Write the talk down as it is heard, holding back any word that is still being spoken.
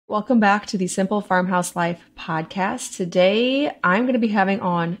Welcome back to the Simple Farmhouse Life podcast. Today, I'm going to be having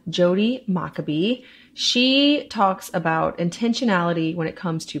on Jodi Mockabee. She talks about intentionality when it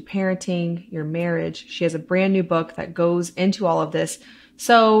comes to parenting, your marriage. She has a brand new book that goes into all of this.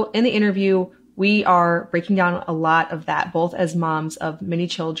 So in the interview, we are breaking down a lot of that, both as moms of many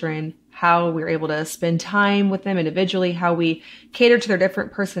children, how we're able to spend time with them individually, how we cater to their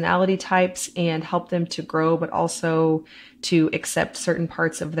different personality types and help them to grow, but also to accept certain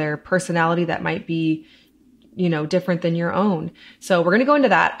parts of their personality that might be, different than your own. So we're going to go into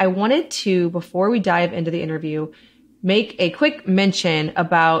that. I wanted to, before we dive into the interview, make a quick mention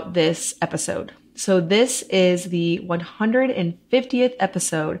about this episode. So this is the 150th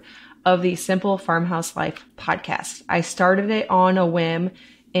episode of the Simple Farmhouse Life podcast. I started it on a whim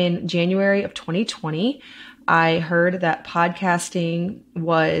in January of 2020. I heard that podcasting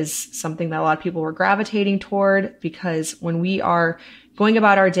was something that a lot of people were gravitating toward because when we are going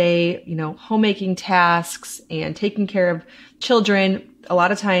about our day, homemaking tasks and taking care of children, a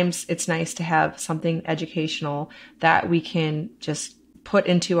lot of times it's nice to have something educational that we can just put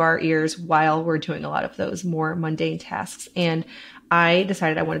into our ears while we're doing a lot of those more mundane tasks. And I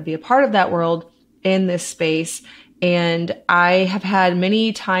decided I wanted to be a part of that world in this space. And I have had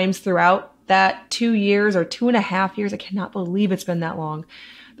many times throughout that 2 years or 2.5 years, I cannot believe it's been that long,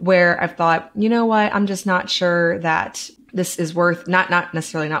 where I've thought, you know what, I'm just not sure that this is worth, not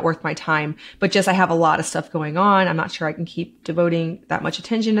necessarily not worth my time, but just I have a lot of stuff going on. I'm not sure I can keep devoting that much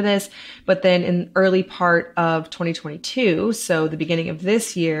attention to this. But then in early part of 2022, so the beginning of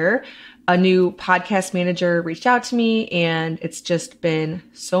this year, a new podcast manager reached out to me, and it's just been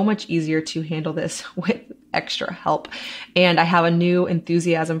so much easier to handle this with extra help. And I have a new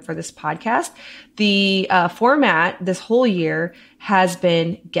enthusiasm for this podcast. The format this whole year has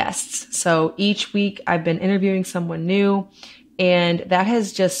been guests. So each week I've been interviewing someone new, and that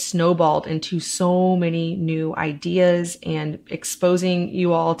has just snowballed into so many new ideas and exposing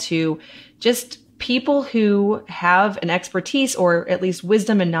you all to just people who have an expertise or at least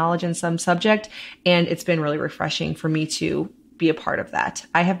wisdom and knowledge in some subject. And it's been really refreshing for me to be a part of that.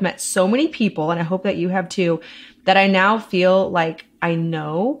 I have met so many people, and I hope that you have too, that I now feel like I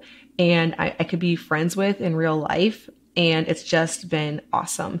know and I could be friends with in real life. And it's just been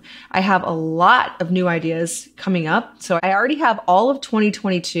awesome. I have a lot of new ideas coming up. So I already have all of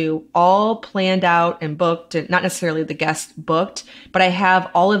 2022 all planned out and booked, and not necessarily the guests booked, but I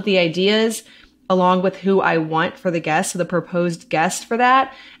have all of the ideas along with who I want for the guest, so the proposed guest for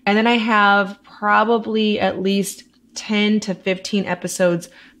that. And then I have probably at least 10 to 15 episodes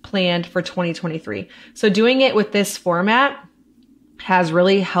planned for 2023. So doing it with this format has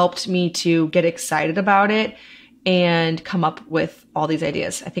really helped me to get excited about it and come up with all these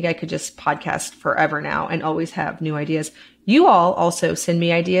ideas. I think I could just podcast forever now and always have new ideas. You all also send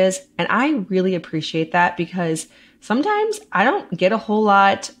me ideas, and I really appreciate that because sometimes I don't get a whole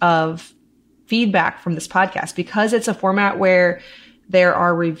lot of feedback from this podcast because it's a format where there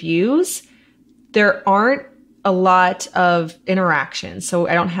are reviews. There aren't a lot of interaction. So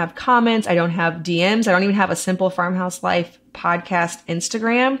I don't have comments. I don't have DMs. I don't even have a Simple Farmhouse Life podcast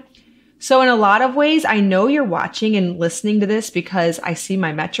Instagram. So in a lot of ways, I know you're watching and listening to this because I see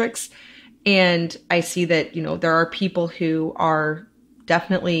my metrics and I see that, there are people who are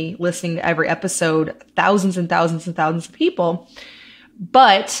definitely listening to every episode, thousands and thousands and thousands of people.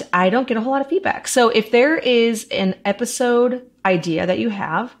 But I don't get a whole lot of feedback. So if there is an episode idea that you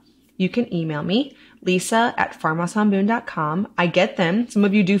have, you can email me, lisa@farmhouseonboone.com. I get them. Some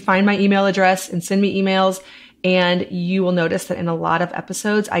of you do find my email address and send me emails. And you will notice that in a lot of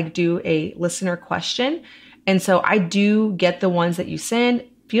episodes, I do a listener question. And so I do get the ones that you send.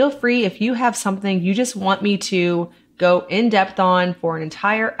 Feel free if you have something you just want me to go in depth on for an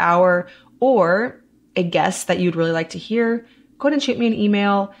entire hour or a guest that you'd really like to hear, go ahead and shoot me an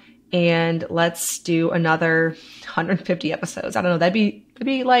email and let's do another 150 episodes. I don't know. That'd be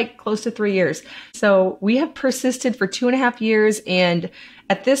like close to 3 years. So we have persisted for 2.5 years. And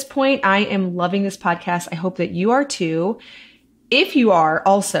at this point, I am loving this podcast. I hope that you are too. If you are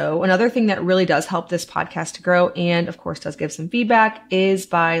also, another thing that really does help this podcast to grow and of course does give some feedback is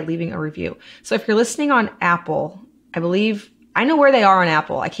by leaving a review. So if you're listening on Apple, I know where they are on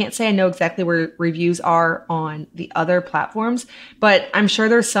Apple. I can't say I know exactly where reviews are on the other platforms, but I'm sure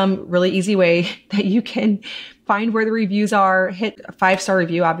there's some really easy way that you can find where the reviews are, hit a 5-star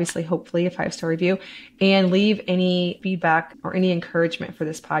review, obviously, hopefully a 5-star review, and leave any feedback or any encouragement for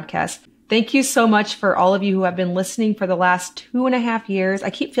this podcast. Thank you so much for all of you who have been listening for the last 2.5 years. I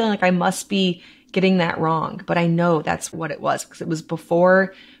keep feeling like I must be getting that wrong, but I know that's what it was because it was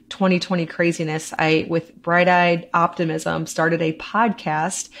before 2020 craziness, I, with bright-eyed optimism, started a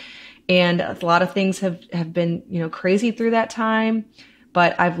podcast, and a lot of things have been, crazy through that time.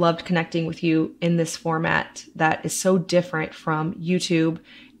 But I've loved connecting with you in this format that is so different from YouTube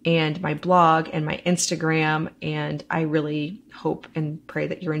and my blog and my Instagram. And I really hope and pray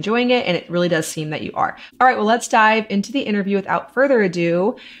that you're enjoying it. And it really does seem that you are. All right, well, let's dive into the interview without further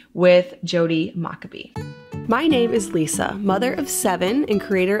ado with Jodi Mockabee. My name is Lisa, mother of 7 and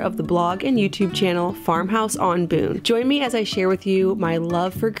creator of the blog and YouTube channel Farmhouse on Boone. Join me as I share with you my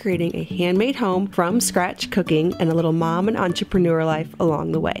love for creating a handmade home from scratch cooking and a little mom and entrepreneur life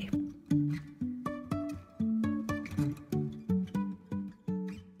along the way.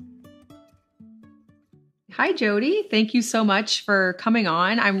 Hi, Jodi. Thank you so much for coming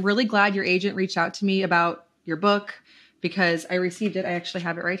on. I'm really glad your agent reached out to me about your book because I received it. I actually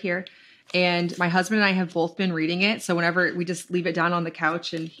have it right here. And my husband and I have both been reading it. So whenever we just leave it down on the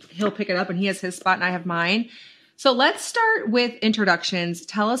couch and he'll pick it up and he has his spot and I have mine. So let's start with introductions.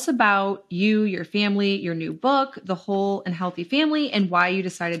 Tell us about you, your family, your new book, The Whole and Healthy Family, and why you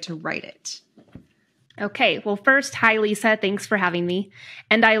decided to write it. Okay. Well, first, hi, Lisa. Thanks for having me.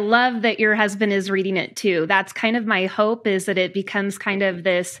 And I love that your husband is reading it too. That's kind of my hope, is that it becomes kind of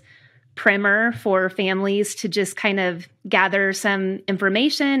this primer for families to just kind of gather some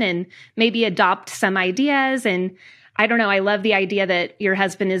information and maybe adopt some ideas. And I don't know, I love the idea that your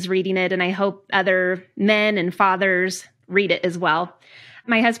husband is reading it, and I hope other men and fathers read it as well.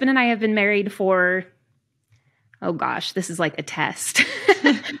 My husband and I have been married for, oh gosh, this is like a test.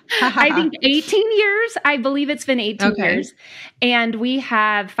 I think 18 years. I believe it's been 18 years. And we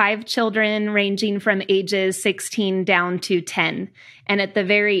have 5 children ranging from ages 16 down to 10. And at the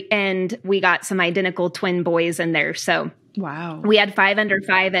very end, we got some identical twin boys in there. So wow, we had 5 under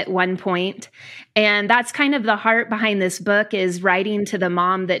 5 at one point. And that's kind of the heart behind this book, is writing to the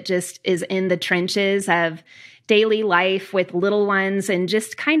mom that just is in the trenches of daily life with little ones, and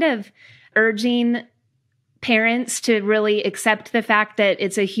just kind of urging parents to really accept the fact that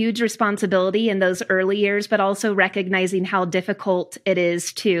it's a huge responsibility in those early years, but also recognizing how difficult it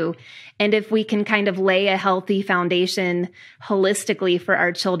is too. And if we can kind of lay a healthy foundation holistically for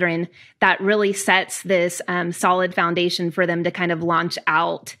our children, that really sets this solid foundation for them to kind of launch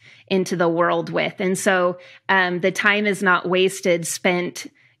out into the world with. And so the time is not wasted spent,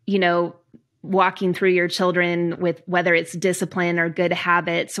 walking through your children with whether it's discipline or good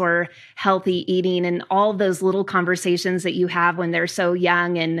habits or healthy eating, and all those little conversations that you have when they're so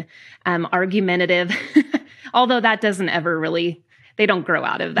young and argumentative, although that doesn't ever really, they don't grow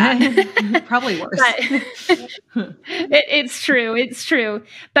out of that. Probably worse. It's true. It's true.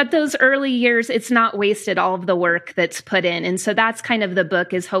 But those early years, it's not wasted, all of the work that's put in. And so that's kind of the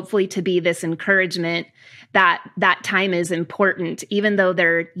book, is hopefully to be this encouragement that time is important, even though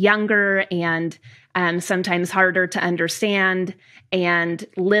they're younger and sometimes harder to understand and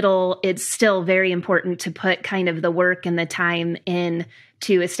little. It's still very important to put kind of the work and the time in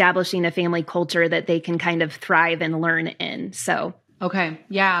to establishing a family culture that they can kind of thrive and learn in. So. Okay.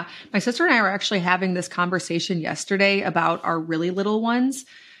 Yeah. My sister and I were actually having this conversation yesterday about our really little ones.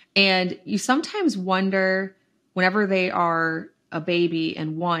 And you sometimes wonder, whenever they are a baby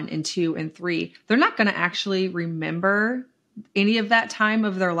and 1 and 2 and 3, they're not going to actually remember any of that time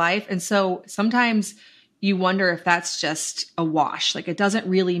of their life. And so sometimes you wonder if that's just a wash, like it doesn't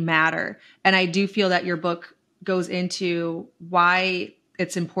really matter. And I do feel that your book goes into why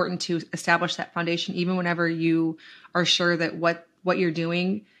it's important to establish that foundation, even whenever you are sure that what you're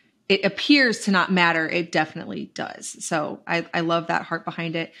doing, it appears to not matter. It definitely does. So I love that heart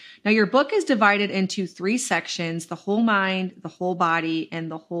behind it. Now, your book is divided into 3 sections: the whole mind, the whole body, and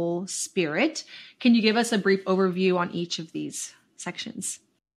the whole spirit. Can you give us a brief overview on each of these sections?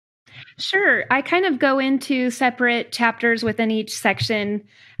 Sure. I kind of go into separate chapters within each section.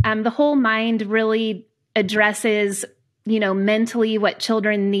 The whole mind really addresses, mentally what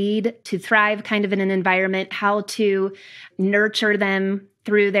children need to thrive kind of in an environment, how to nurture them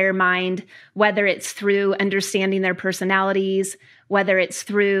through their mind, whether it's through understanding their personalities, whether it's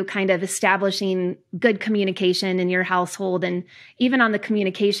through kind of establishing good communication in your household. And even on the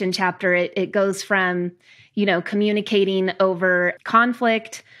communication chapter, it goes from, communicating over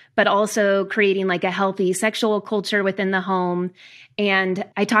conflict, but also creating like a healthy sexual culture within the home. And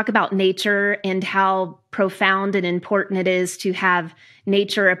I talk about nature and how profound and important it is to have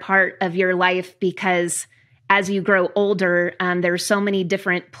nature a part of your life, because as you grow older, there's so many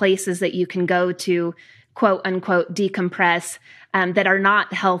different places that you can go to, quote unquote, decompress, that are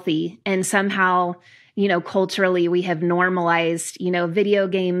not healthy. And somehow, culturally we have normalized, video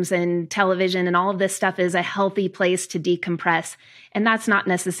games and television and all of this stuff is a healthy place to decompress. And that's not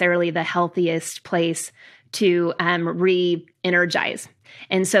necessarily the healthiest place to re-energize.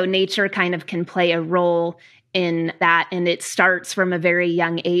 And so nature kind of can play a role in that. And it starts from a very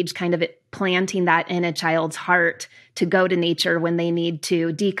young age, kind of planting that in a child's heart to go to nature when they need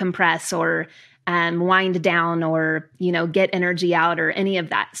to decompress or wind down or, get energy out or any of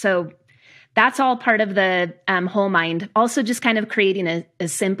that. So that's all part of the whole mind. Also just kind of creating a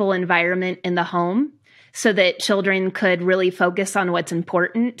simple environment in the home so that children could really focus on what's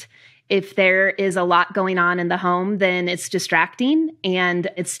important. If there is a lot going on in the home, then it's distracting and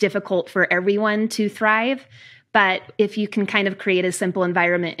it's difficult for everyone to thrive. But if you can kind of create a simple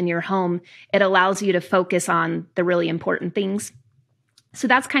environment in your home, it allows you to focus on the really important things. So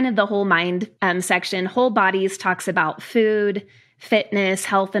that's kind of the whole mind section. Whole bodies talks about food, fitness,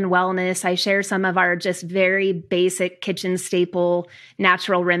 health, and wellness. I share some of our just very basic kitchen staple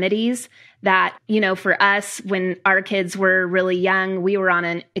natural remedies that, for us, when our kids were really young, we were on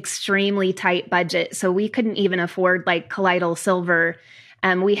an extremely tight budget. So we couldn't even afford like colloidal silver.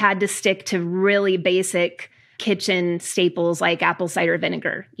 We had to stick to really basic kitchen staples like apple cider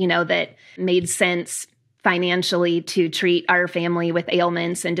vinegar, that made sense financially to treat our family with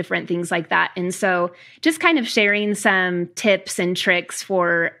ailments and different things like that. And so just kind of sharing some tips and tricks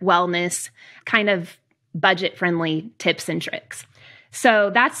for wellness, kind of budget-friendly tips and tricks.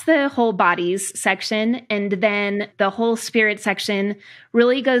 So that's the whole bodies section. And then the whole spirit section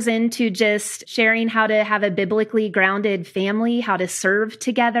really goes into just sharing how to have a biblically grounded family, how to serve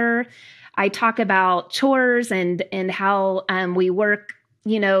together. I talk about chores and how we work,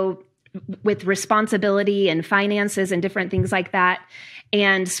 with responsibility and finances and different things like that,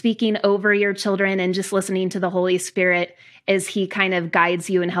 and speaking over your children and just listening to the Holy Spirit as he kind of guides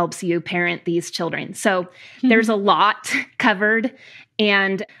you and helps you parent these children. So there's a lot covered,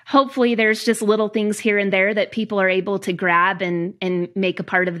 and hopefully there's just little things here and there that people are able to grab and make a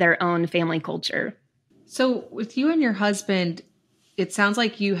part of their own family culture. So with you and your husband, it sounds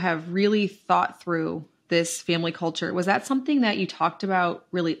like you have really thought through this family culture. Was that something that you talked about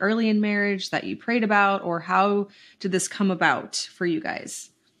really early in marriage, that you prayed about, or how did this come about for you guys?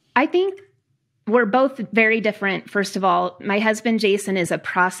 I think we're both very different. First of all, my husband, Jason, is a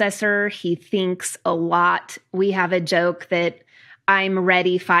processor. He thinks a lot. We have a joke that I'm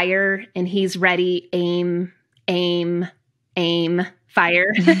ready, fire, and he's ready, aim,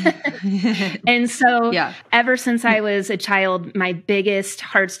 fire. And so ever since I was a child, my biggest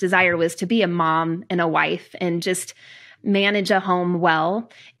heart's desire was to be a mom and a wife and just manage a home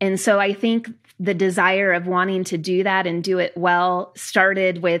well. And so I think the desire of wanting to do that and do it well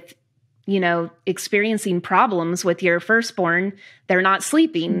started with, experiencing problems with your firstborn. They're not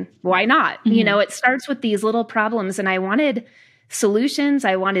sleeping. Why not? Mm-hmm. It starts with these little problems, and I wanted solutions.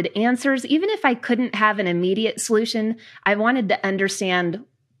 I wanted answers. Even if I couldn't have an immediate solution, I wanted to understand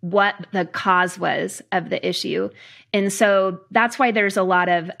what the cause was of the issue. And so that's why there's a lot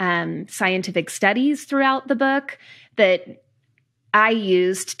of scientific studies throughout the book that I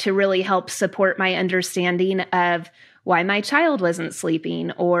used to really help support my understanding of why my child wasn't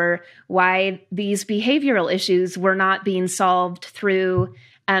sleeping or why these behavioral issues were not being solved through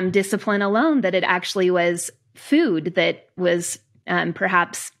discipline alone, that it actually was food that was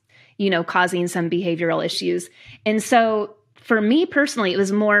perhaps, causing some behavioral issues. And so for me personally, it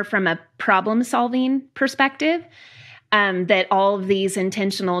was more from a problem-solving perspective that all of these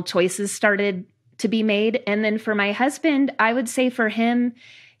intentional choices started to be made. And then for my husband, I would say for him,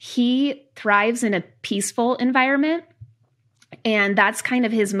 he thrives in a peaceful environment. And that's kind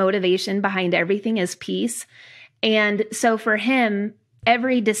of his motivation behind everything is peace. And so for him,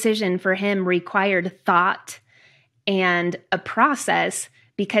 every decision for him required thought and a process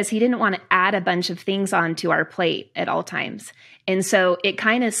because he didn't want to add a bunch of things onto our plate at all times. And so it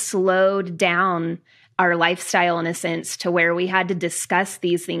kind of slowed down our lifestyle in a sense to where we had to discuss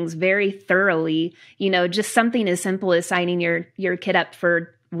these things very thoroughly. Just something as simple as signing your kid up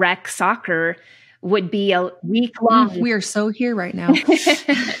for rec soccer would be a week-long. We are so here right now.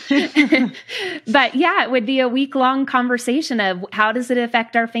 But yeah, it would be a week-long conversation of how does it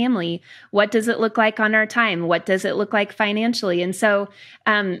affect our family? What does it look like on our time? What does it look like financially? And so,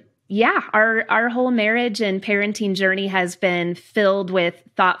 our whole marriage and parenting journey has been filled with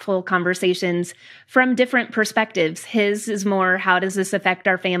thoughtful conversations from different perspectives. His is more, how does this affect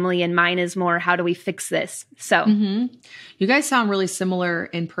our family? And mine is more, how do we fix this? So you guys sound really similar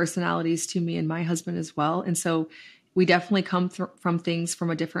in personalities to me and my husband as well. And so we definitely come from things from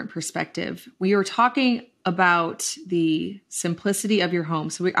a different perspective. We were talking about the simplicity of your home.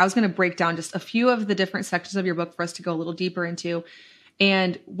 So I was going to break down just a few of the different sections of your book for us to go a little deeper into.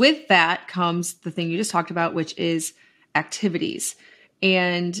 And with that comes the thing you just talked about, which is activities.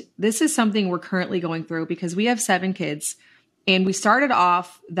 And this is something we're currently going through because we have 7 kids. And we started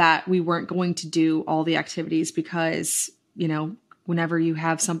off that we weren't going to do all the activities because, whenever you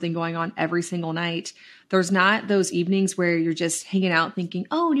have something going on every single night, there's not those evenings where you're just hanging out thinking,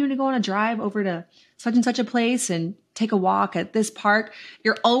 oh, you want to go on a drive over to such and such a place and take a walk at this park.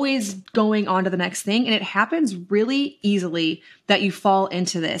 You're always going on to the next thing. And it happens really easily that you fall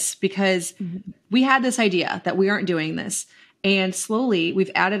into this because we had this idea that we aren't doing this. And slowly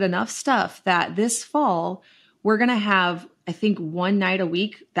we've added enough stuff that this fall we're going to have, I think, one night a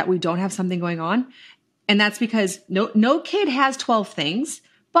week that we don't have something going on. And that's because no kid has 12 things,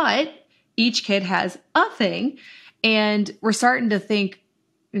 but each kid has a thing. And we're starting to think,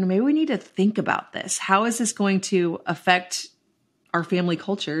 maybe we need to think about this. How is this going to affect our family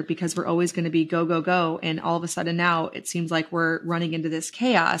culture? Because we're always going to be go, go, go. And all of a sudden now it seems like we're running into this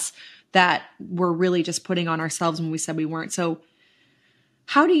chaos that we're really just putting on ourselves when we said we weren't. So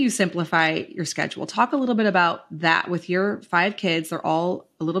how do you simplify your schedule? Talk a little bit about that with your 5 kids. They're all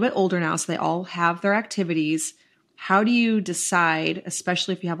a little bit older now, so they all have their activities. How do you decide,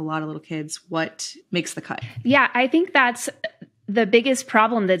 especially if you have a lot of little kids, what makes the cut? Yeah, I think that's the biggest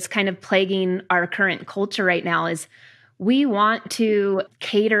problem that's kind of plaguing our current culture right now is we want to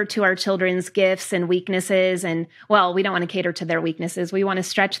cater to our children's gifts and weaknesses. And well, we don't want to cater to their weaknesses. We want to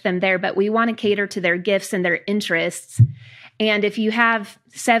stretch them there, but we want to cater to their gifts and their interests. And if you have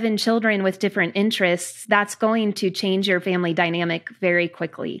 7 children with different interests, that's going to change your family dynamic very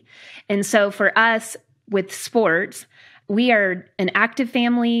quickly. And so for us with sports, we are an active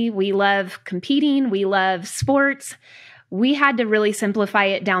family. We love competing. We love sports. We had to really simplify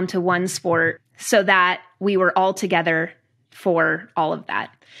it down to one sport so that we were all together for all of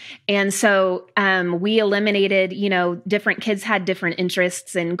that. And so we eliminated, different kids had different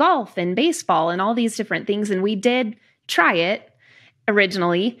interests in golf and baseball and all these different things. And we did try it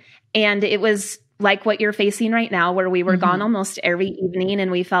originally. And it was like what you're facing right now, where we were gone almost every evening and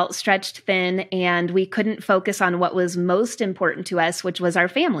we felt stretched thin and we couldn't focus on what was most important to us, which was our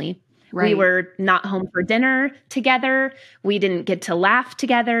family. Right. We were not home for dinner together. We didn't get to laugh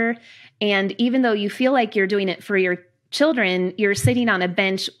together. And even though you feel like you're doing it for your children, you're sitting on a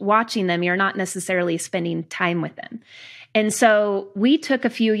bench watching them. You're not necessarily spending time with them. And so we took a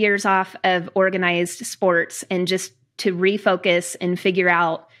few years off of organized sports and just to refocus and figure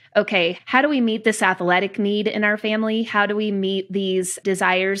out, okay, how do we meet this athletic need in our family? How do we meet these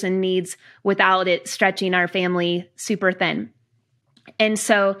desires and needs without it stretching our family super thin? And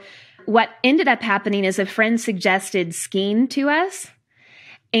so what ended up happening is a friend suggested skiing to us.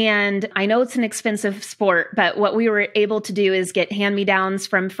 And I know it's an expensive sport, but what we were able to do is get hand-me-downs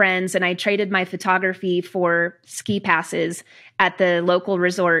from friends, and I traded my photography for ski passes at the local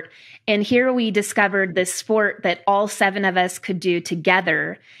resort. And here we discovered this sport that all 7 of us could do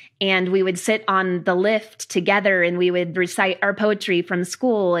together. And we would sit on the lift together and we would recite our poetry from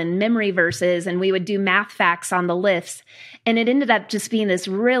school and memory verses, and we would do math facts on the lifts. And it ended up just being this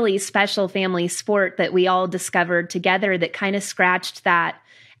really special family sport that we all discovered together that kind of scratched that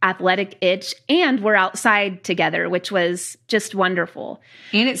athletic itch, and we're outside together, which was just wonderful.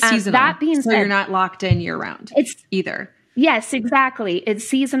 And it's seasonal. That being said, you're not locked in year round either. Yes, exactly. It's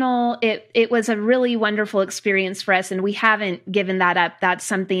seasonal. It was a really wonderful experience for us, and we haven't given that up. That's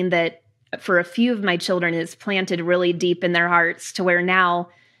something that for a few of my children is planted really deep in their hearts to where now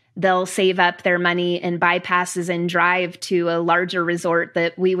they'll save up their money and buy passes and drive to a larger resort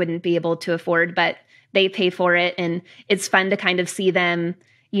that we wouldn't be able to afford, but they pay for it. And it's fun to kind of see them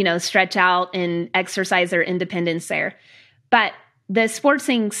stretch out and exercise their independence there. But the sports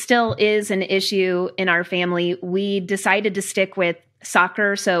thing still is an issue in our family. We decided to stick with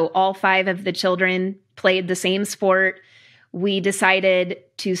soccer. So all 5 of the children played the same sport. We decided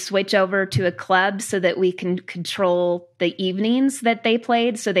to switch over to a club so that we can control the evenings that they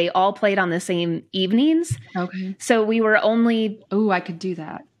played. So they all played on the same evenings. Okay. So we were only... Oh, I could do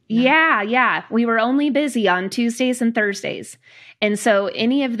that. Yeah. We were only busy on Tuesdays and Thursdays. And so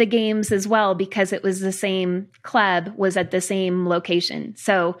any of the games as well, because it was the same club, was at the same location.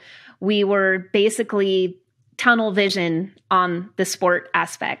 So we were basically tunnel vision on the sport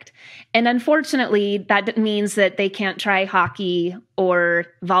aspect. And unfortunately, that means that they can't try hockey or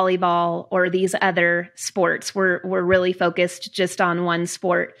volleyball or these other sports. We're really focused just on one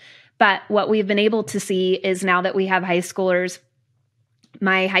sport. But what we've been able to see is now that we have high schoolers,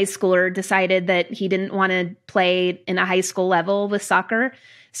 my high schooler decided that he didn't want to play in a high school level with soccer.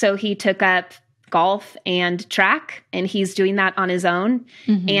 So he took up golf and track, and he's doing that on his own.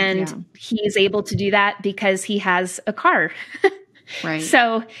 And he's able to do that because he has a car. Right.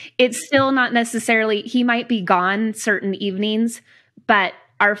 So it's still not necessarily, he might be gone certain evenings, but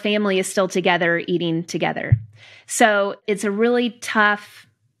our family is still together, eating together. So it's a really tough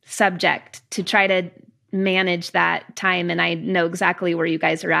subject to try to manage that time. And I know exactly where you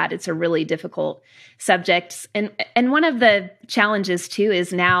guys are at. It's a really difficult subject. And one of the challenges too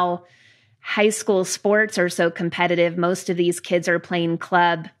is now high school sports are so competitive. Most of these kids are playing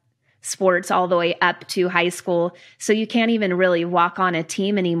club sports all the way up to high school. So you can't even really walk on a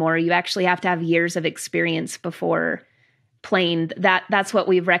team anymore. You actually have to have years of experience before playing. That's what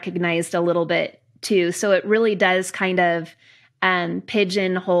we've recognized a little bit too. So it really does kind of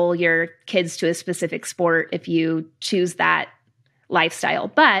pigeonhole your kids to a specific sport if you choose that lifestyle.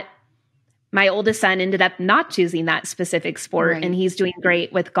 But my oldest son ended up not choosing that specific sport, and he's doing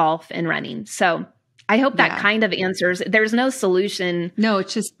great with golf and running. So I hope that kind of answers. There's no solution. No,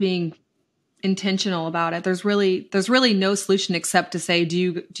 it's just being intentional about it. There's really no solution except to say,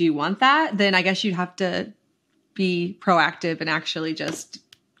 do you want that? Then I guess you'd have to be proactive and actually just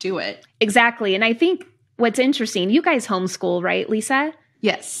do it. Exactly. And I think what's interesting, you guys homeschool, right, Lisa?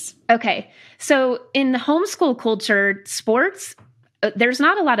 Yes. Okay. So in homeschool culture, sports, there's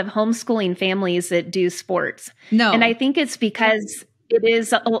not a lot of homeschooling families that do sports. No. And I think it's because it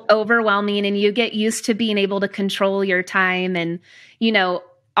is overwhelming and you get used to being able to control your time and,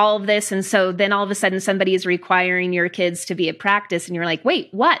 all of this. And so then all of a sudden somebody is requiring your kids to be at practice and you're like, wait,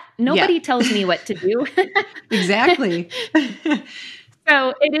 what? Nobody tells me what to do. Exactly.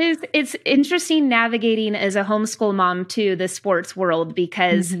 So it's interesting navigating as a homeschool mom too, the sports world,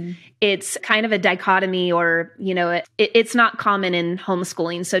 because it's kind of a dichotomy or, it's not common in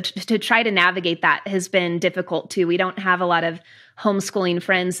homeschooling. So to try to navigate that has been difficult too. We don't have a lot of homeschooling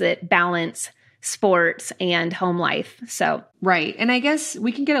friends that balance sports and home life. So, right. And I guess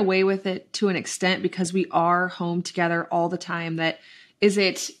we can get away with it to an extent because we are home together all the time. That is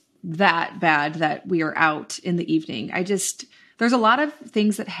it that bad that we are out in the evening. There's a lot of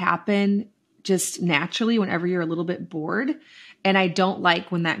things that happen just naturally whenever you're a little bit bored. And I don't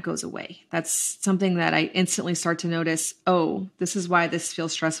like when that goes away. That's something that I instantly start to notice. Oh, this is why this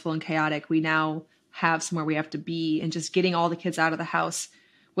feels stressful and chaotic. We now have somewhere we have to be, and just getting all the kids out of the house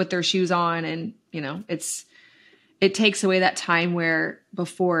with their shoes on. And, it takes away that time where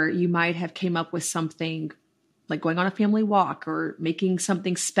before you might have came up with something like going on a family walk or making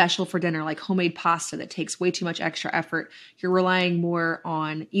something special for dinner, like homemade pasta that takes way too much extra effort. You're relying more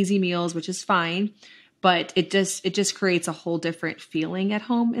on easy meals, which is fine, but it just creates a whole different feeling at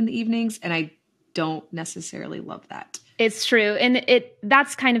home in the evenings. And I don't necessarily love that. It's true. And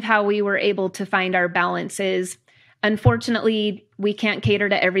that's kind of how we were able to find our balance is, unfortunately, we can't cater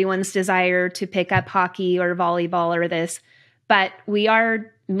to everyone's desire to pick up hockey or volleyball or this, but we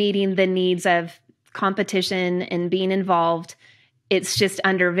are meeting the needs of competition and being involved. It's just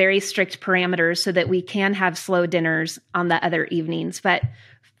under very strict parameters so that we can have slow dinners on the other evenings. But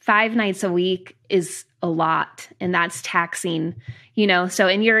 5 nights a week is a lot, and that's taxing, so,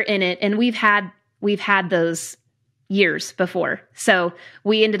 and you're in it. And we've had those years before. So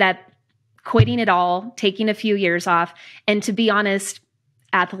we ended up quitting it all, taking a few years off. And to be honest,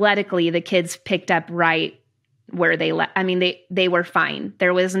 athletically, the kids picked up right where they left. I mean, they were fine.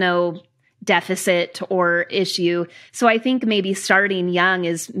 There was no deficit or issue. So I think maybe starting young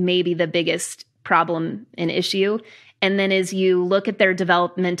is maybe the biggest problem and issue. And then as you look at their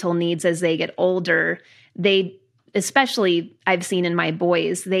developmental needs as they get older, especially I've seen in my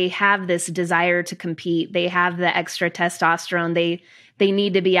boys, they have this desire to compete. They have the extra testosterone. They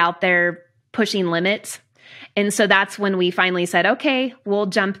need to be out there pushing limits. And so that's when we finally said, okay, we'll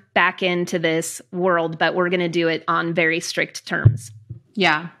jump back into this world, but we're going to do it on very strict terms.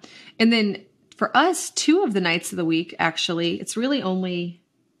 Yeah. And then for us, 2 of the nights of the week, actually, it's really only,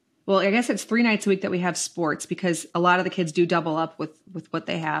 well, I guess it's 3 nights a week that we have sports because a lot of the kids do double up with what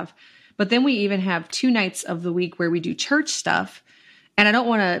they have. But then we even have 2 nights of the week where we do church stuff. And I don't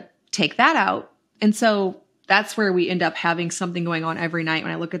want to take that out. And so that's where we end up having something going on every night.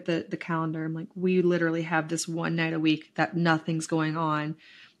 When I look at the calendar, I'm like, we literally have this 1 night a week that nothing's going on.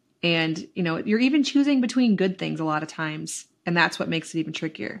 And, you're even choosing between good things a lot of times. And that's what makes it even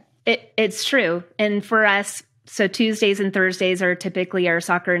trickier. It's true. And for us, so Tuesdays and Thursdays are typically our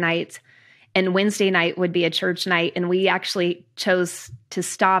soccer nights. And Wednesday night would be a church night. And we actually chose to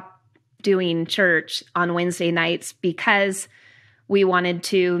stop doing church on Wednesday nights because we wanted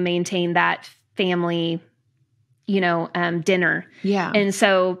to maintain that family dinner. Yeah. And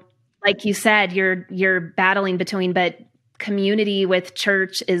so, like you said, you're battling between, but community with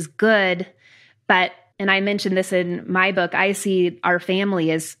church is good. And I mentioned this in my book, I see our family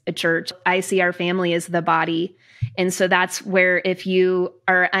as a church. I see our family as the body. And so that's where if you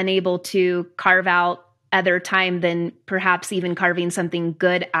are unable to carve out other time, then perhaps even carving something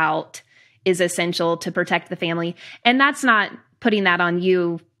good out is essential to protect the family. And that's not putting that on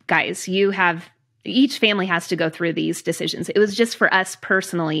you guys. Each family has to go through these decisions. It was just for us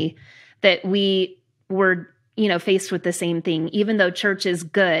personally that we were, faced with the same thing. Even though church is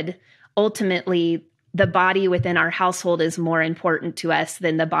good, ultimately the body within our household is more important to us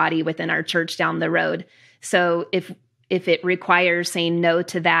than the body within our church down the road. So if it requires saying no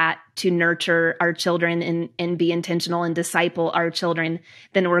to that to nurture our children and be intentional and disciple our children,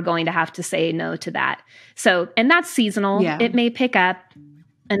 then we're going to have to say no to that. So, and that's seasonal. Yeah. It may pick up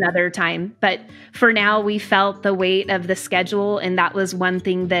another time, but for now we felt the weight of the schedule. And that was one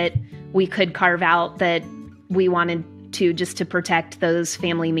thing that we could carve out that we wanted to, just to protect those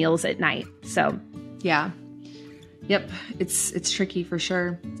family meals at night. So, yeah. Yep. It's tricky for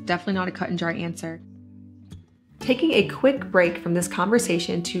sure. Definitely not a cut and dry answer. Taking a quick break from this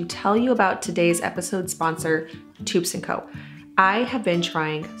conversation to tell you about today's episode sponsor, Tubes & Co. I have been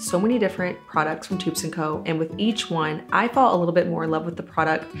trying so many different products from Tubes & Co. And with each one, I fall a little bit more in love with the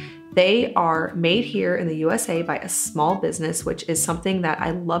product. They are made here in the USA by a small business, which is something that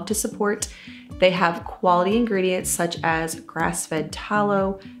I love to support. They have quality ingredients such as grass-fed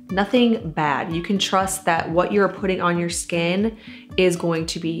tallow, nothing bad. You can trust that what you're putting on your skin is going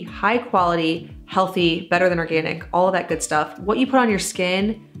to be high quality, healthy, better than organic, all of that good stuff. What you put on your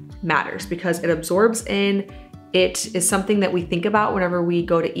skin matters because it absorbs in. It is something that we think about whenever we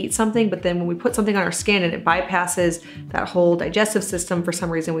go to eat something, but then when we put something on our skin and it bypasses that whole digestive system, for some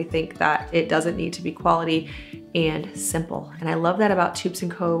reason we think that it doesn't need to be quality and simple. And I love that about Tubes &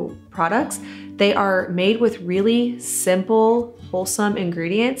 Co. products. They are made with really simple, wholesome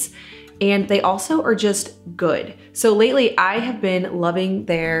ingredients, and they also are just good. So lately I have been loving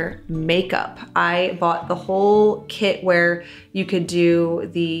their makeup. I bought the whole kit where you could do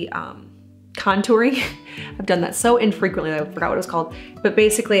the contouring. I've done that so infrequently that I forgot what it was called. But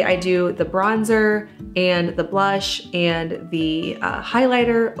basically I do the bronzer and the blush and the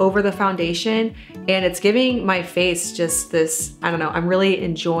highlighter over the foundation. And it's giving my face just this, I don't know, I'm really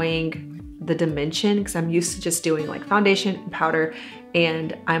enjoying the dimension because I'm used to just doing like foundation and powder,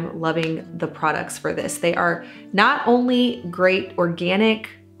 and I'm loving the products for this. They are not only great organic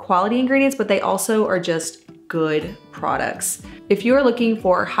quality ingredients, but they also are just good products. If you are looking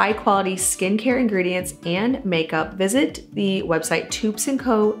for high quality skincare ingredients and makeup, visit the website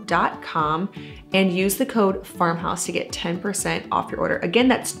tubesandco.com and use the code farmhouse to get 10% off your order. Again,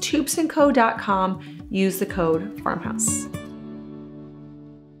 that's tubesandco.com. Use the code farmhouse.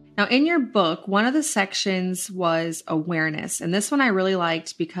 Now, in your book, one of the sections was awareness. And this one I really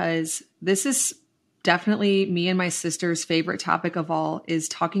liked because this is definitely me and my sister's favorite topic of all, is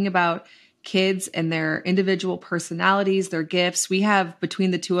talking about kids and their individual personalities, their gifts. We have,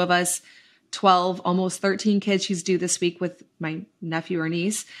 between the two of us, 12, almost 13 kids. She's due this week with my nephew or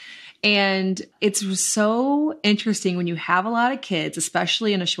niece. And it's so interesting when you have a lot of kids,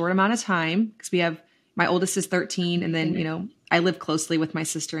 especially in a short amount of time, because we have, my oldest is 13, and then, I live closely with my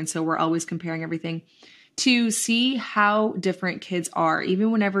sister, and so we're always comparing everything, to see how different kids are.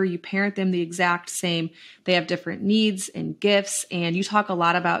 Even whenever you parent them the exact same, they have different needs and gifts. And you talk a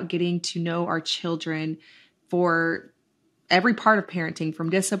lot about getting to know our children for every part of parenting, from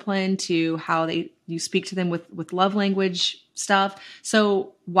discipline to how you speak to them with love language stuff.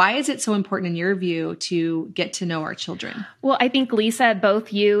 So why is it so important in your view to get to know our children? Well, I think, Lisa,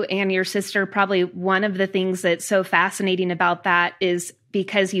 both you and your sister, probably one of the things that's so fascinating about that is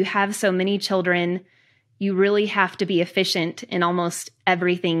because you have so many children, you really have to be efficient in almost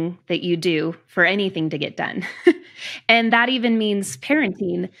everything that you do for anything to get done. And that even means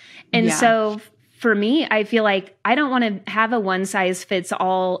parenting. And so for me, I feel like I don't want to have a one size fits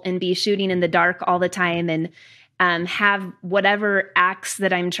all and be shooting in the dark all the time and have whatever acts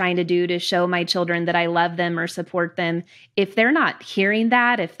that I'm trying to do to show my children that I love them or support them. If they're not hearing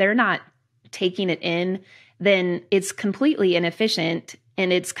that, if they're not taking it in, then it's completely inefficient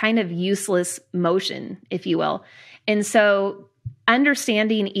and it's kind of useless motion, if you will. And so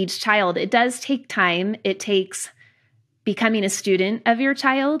understanding each child, it does take time. It takes becoming a student of your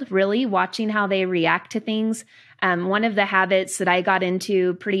child, really watching how they react to things. One of the habits that I got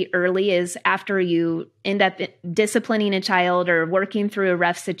into pretty early is after you end up disciplining a child or working through a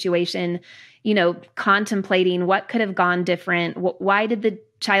rough situation, contemplating what could have gone different. Why did the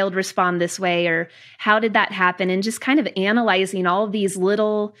child respond this way? Or how did that happen? And just kind of analyzing all of these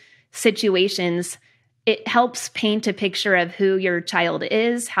little situations, it helps paint a picture of who your child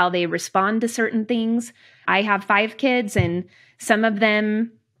is, how they respond to certain things. I have 5 kids, and some of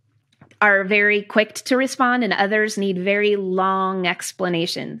them are very quick to respond, and others need very long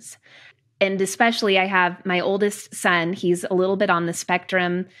explanations. And especially I have my oldest son, he's a little bit on the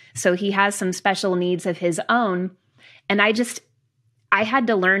spectrum, so he has some special needs of his own. And I had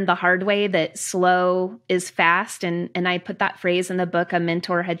to learn the hard way that slow is fast. And I put that phrase in the book. A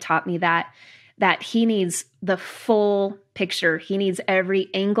mentor had taught me that he needs the full picture. He needs every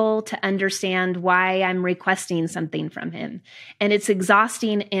angle to understand why I'm requesting something from him. And it's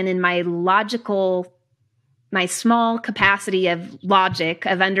exhausting. And in my small capacity of logic,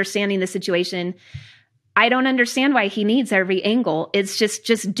 of understanding the situation, I don't understand why he needs every angle. It's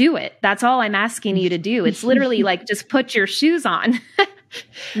just do it. That's all I'm asking you to do. It's literally like, just put your shoes on.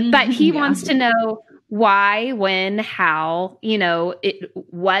 But he wants to know why, when, how,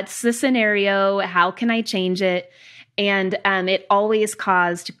 what's the scenario? How can I change it? And it always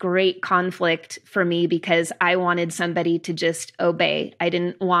caused great conflict for me because I wanted somebody to just obey. I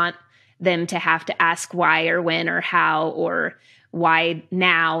didn't want them to have to ask why or when or how or why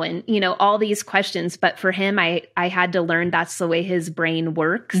now and, all these questions. But for him, I had to learn that's the way his brain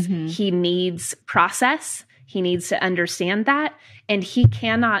works. Mm-hmm. He needs process. He needs to understand that. And he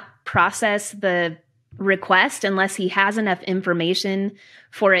cannot process the request unless he has enough information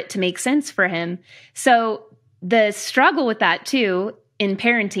for it to make sense for him. So the struggle with that too in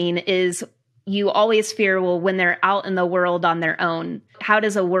parenting is you always fear, well, when they're out in the world on their own, how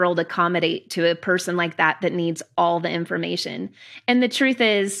does a world accommodate to a person like that needs all the information? And the truth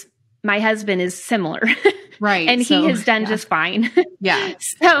is, my husband is similar. Right. And he has done just fine. Yeah.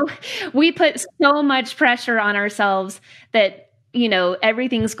 So we put so much pressure on ourselves that,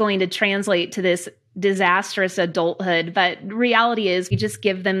 everything's going to translate to this disastrous adulthood. But reality is we just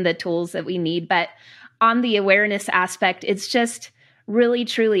give them the tools that we need. But on the awareness aspect, it's just really,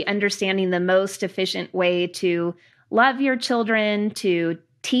 truly understanding the most efficient way to love your children, to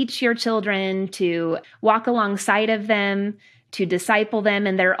teach your children, to walk alongside of them, to disciple them.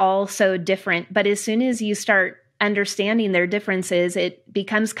 And they're all so different. But as soon as you start understanding their differences, it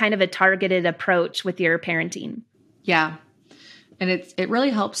becomes kind of a targeted approach with your parenting. Yeah. And it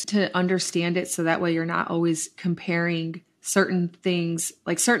really helps to understand it so that way you're not always comparing certain things,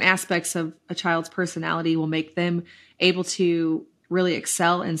 like certain aspects of a child's personality will make them able to really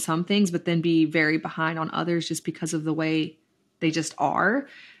excel in some things, but then be very behind on others just because of the way they just are.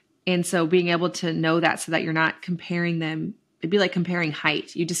 And so being able to know that so that you're not comparing them, it'd be like comparing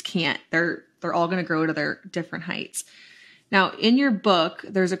height. You just can't. They're all going to grow to their different heights. Now, in your book,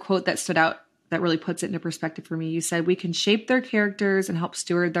 there's a quote that stood out that really puts it into perspective for me. You said, we can shape their characters and help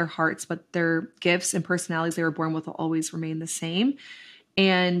steward their hearts, but their gifts and personalities they were born with will always remain the same.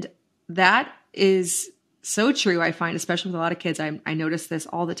 And that is so true, I find, especially with a lot of kids. I notice this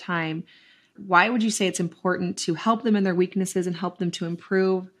all the time. Why would you say it's important to help them in their weaknesses and help them to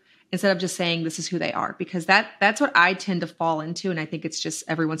improve instead of just saying this is who they are? Because that's what I tend to fall into. And I think it's just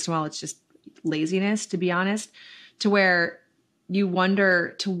every once in a while, it's just laziness, to be honest, to where you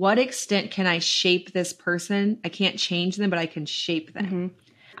wonder, to what extent can I shape this person? I can't change them, but I can shape them. Mm-hmm.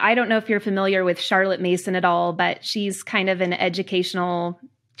 I don't know if you're familiar with Charlotte Mason at all, but she's kind of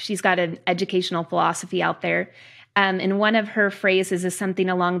she's got an educational philosophy out there. And one of her phrases is something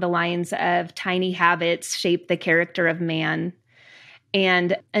along the lines of tiny habits shape the character of man.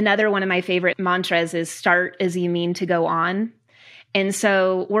 And another one of my favorite mantras is start as you mean to go on. And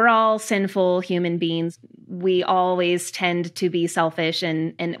so we're all sinful human beings. We always tend to be selfish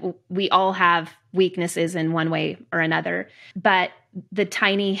and we all have weaknesses in one way or another. But the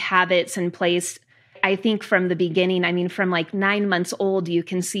tiny habits in place, I think from the beginning, from like 9 months old, you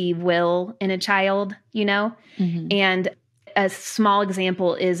can see will in a child, Mm-hmm. And a small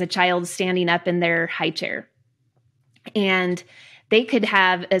example is a child standing up in their high chair. And they could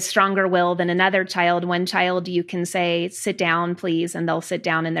have a stronger will than another child. One child, you can say, sit down, please, and they'll sit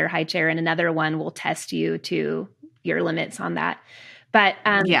down in their high chair. And another one will test you to your limits on that. But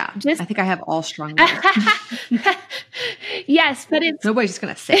I think I have all strong will. Yes, but nobody's just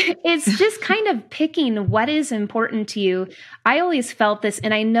going to say it's just kind of picking what is important to you. I always felt this,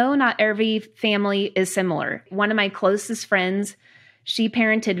 and I know not every family is similar. One of my closest friends, she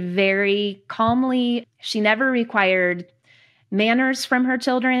parented very calmly. She never required manners from her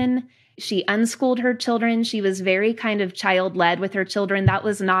children. She unschooled her children. She was very kind of child-led with her children. That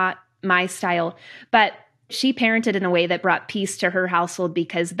was not my style. But She parented in a way that brought peace to her household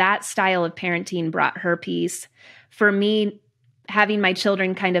because that style of parenting brought her peace. For me, having my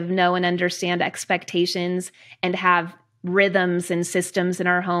children kind of know and understand expectations and have rhythms and systems in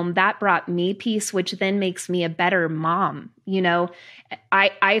our home, that brought me peace, which then makes me a better mom.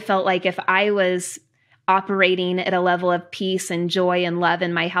 I felt like if I was operating at a level of peace and joy and love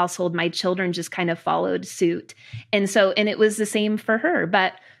in my household, my children just kind of followed suit. And it was the same for her.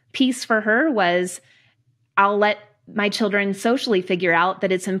 But peace for her was, I'll let my children socially figure out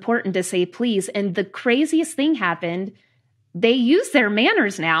that it's important to say please. And the craziest thing happened. They use their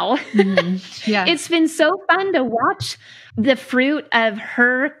manners now. Mm-hmm. Yeah. It's been so fun to watch the fruit of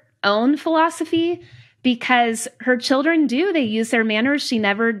her own philosophy because her children do. They use their manners. She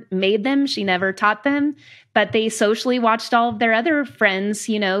never made them. She never taught them, but they socially watched all of their other friends,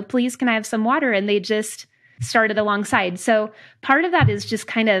 please, can I have some water? And they just started alongside. So part of that is just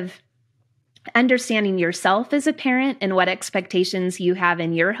kind of understanding yourself as a parent and what expectations you have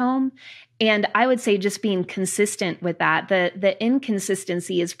in your home. And I would say just being consistent with that. The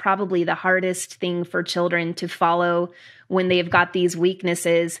inconsistency is probably the hardest thing for children to follow when they've got these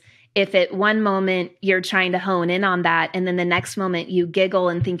weaknesses. If at one moment you're trying to hone in on that, and then the next moment you giggle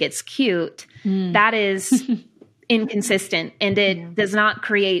and think it's cute, that is inconsistent, and it does not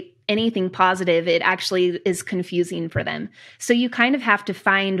create anything positive. It actually is confusing for them. So you kind of have to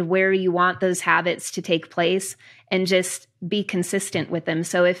find where you want those habits to take place and just be consistent with them.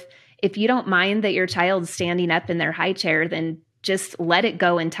 So if you don't mind that your child's standing up in their high chair, then just let it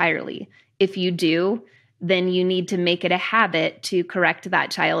go entirely. If you do, then you need to make it a habit to correct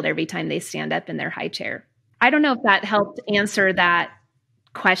that child every time they stand up in their high chair. I don't know if that helped answer that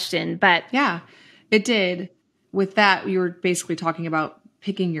question, but yeah, it did. With that, you were basically talking about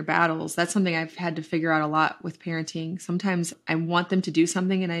picking your battles. That's something I've had to figure out a lot with parenting. Sometimes I want them to do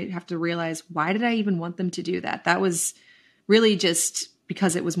something and I have to realize, why did I even want them to do that? That was really just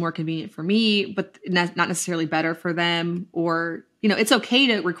because it was more convenient for me, but not necessarily better for them. Or, it's okay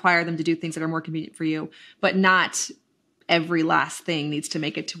to require them to do things that are more convenient for you, but not every last thing needs to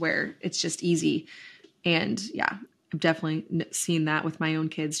make it to where it's just easy. And yeah, I've definitely seen that with my own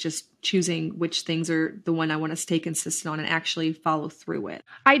kids, just choosing which things are the one I want to stay consistent on and actually follow through with.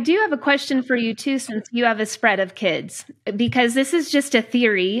 I do have a question for you too, since you have a spread of kids, because this is just a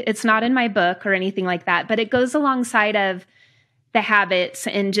theory. It's not in my book or anything like that, but it goes alongside of the habits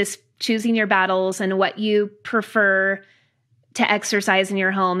and just choosing your battles and what you prefer to exercise in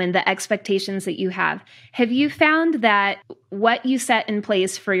your home and the expectations that you have. Have you found that what you set in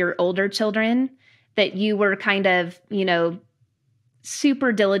place for your older children, that you were kind of,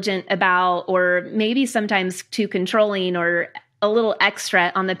 super diligent about, or maybe sometimes too controlling or a little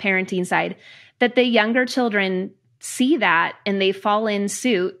extra on the parenting side, that the younger children see that and they fall in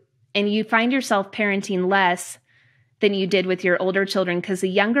suit, and you find yourself parenting less than you did with your older children because the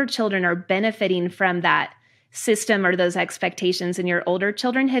younger children are benefiting from that system or those expectations in your older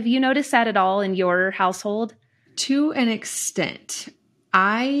children? Have you noticed that at all in your household? To an extent.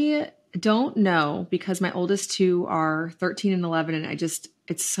 I don't know, because my oldest two are 13 and 11, and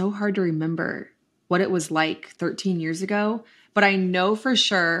it's so hard to remember what it was like 13 years ago. But I know for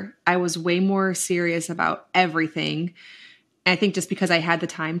sure I was way more serious about everything. And I think just because I had the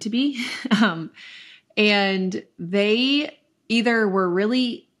time to be. And they either were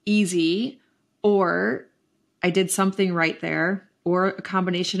really easy, or I did something right there, or a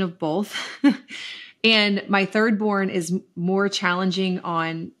combination of both. And my third born is more challenging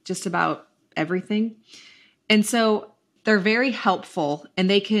on just about everything. And so they're very helpful, and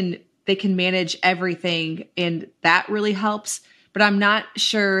they can manage everything, and that really helps. But I'm not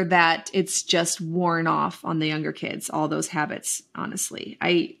sure that it's just worn off on the younger kids, all those habits, honestly.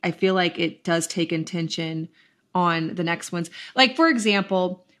 I feel like it does take intention on the next ones. Like, for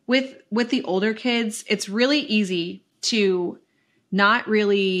example, with the older kids, it's really easy to not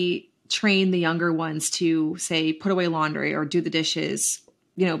really train the younger ones to, say, put away laundry or do the dishes,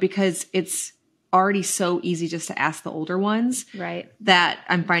 because it's already so easy just to ask the older ones. Right. That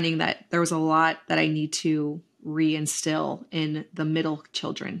I'm finding that there was a lot that I need to reinstill in the middle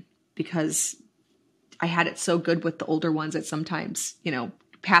children, because I had it so good with the older ones that sometimes,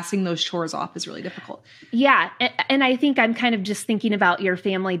 passing those chores off is really difficult. Yeah. And I think I'm kind of just thinking about your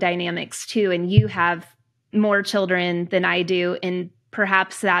family dynamics too. And you have more children than I do. And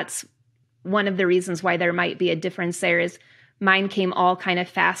perhaps that's one of the reasons why there might be a difference there, is mine came all kind of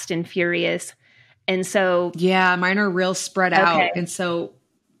fast and furious. And so, yeah, mine are real spread out. And so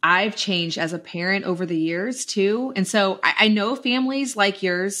I've changed as a parent over the years too. And so I know families like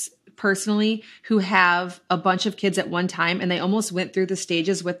yours personally who have a bunch of kids at one time, and they almost went through the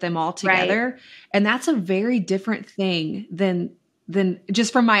stages with them all together. Right. And that's a very different thing than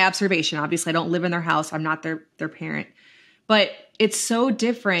just from my observation. Obviously, I don't live in their house. I'm not their parent. But it's so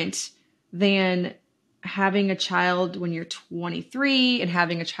different than having a child when you're 23 and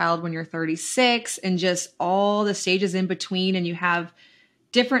having a child when you're 36 and just all the stages in between, and you have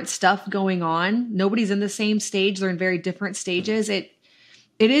different stuff going on. Nobody's in the same stage. They're in very different stages. It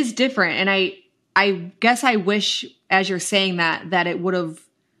is different. And I guess I wish, as you're saying that it would have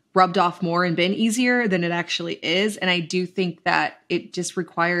rubbed off more and been easier than it actually is. And I do think that it just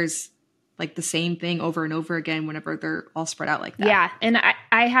requires like the same thing over and over again whenever they're all spread out like that. Yeah. And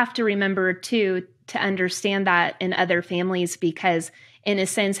I have to remember too, to understand that in other families, because in a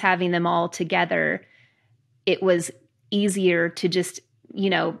sense, having them all together, it was easier to just,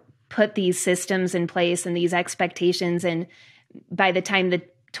 put these systems in place and these expectations. And by the time the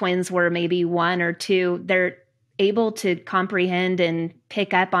twins were maybe 1 or 2, they're able to comprehend and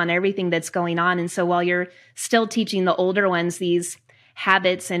pick up on everything that's going on. And so while you're still teaching the older ones these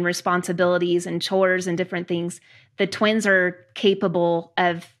habits and responsibilities and chores and different things, the twins are capable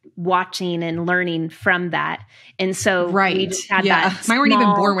of watching and learning from that. And so we just had that. Mine weren't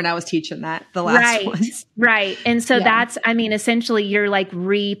even born when I was teaching that, the last ones. Right. And so that's, essentially you're like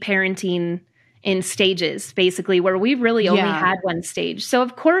re-parenting in stages, basically, where we really only had one stage. So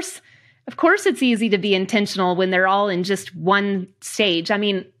of course it's easy to be intentional when they're all in just one stage. I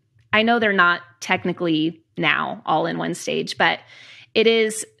mean, I know they're not technically now all in one stage, but it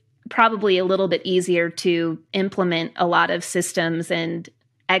is probably a little bit easier to implement a lot of systems and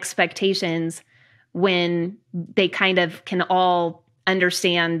expectations when they kind of can all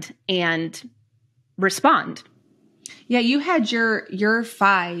understand and respond. Yeah, you had your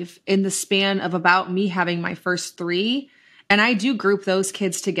 5 in the span of about me having my first 3. And I do group those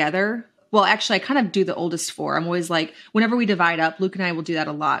kids together. Well, actually, I kind of do the oldest 4. I'm always like, whenever we divide up, Luke and I will do that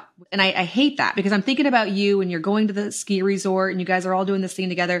a lot. And I hate that because I'm thinking about you and you're going to the ski resort and you guys are all doing this thing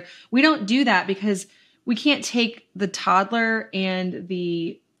together. We don't do that because we can't take the toddler and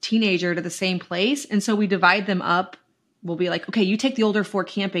the teenager to the same place. And so we divide them up. We'll be like, okay, you take the older 4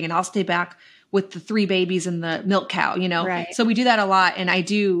 camping and I'll stay back with the 3 babies and the milk cow, Right. So we do that a lot. And I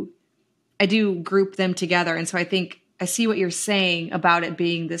do group them together. And so I think I see what you're saying about it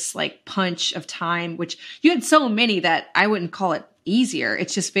being this like punch of time, which you had so many that I wouldn't call it easier.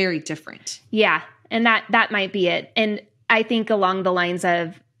 It's just very different. Yeah. And that might be it. And I think along the lines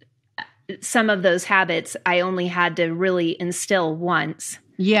of some of those habits, I only had to really instill once.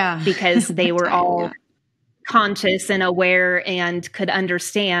 Yeah. Because they were all conscious and aware and could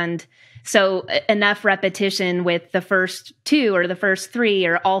understand. So enough repetition with the first 2 or the first 3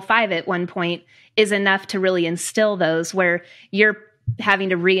 or all 5 at one point is enough to really instill those, where you're having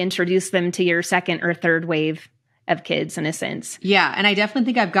to reintroduce them to your second or third wave of kids in a sense. Yeah. And I definitely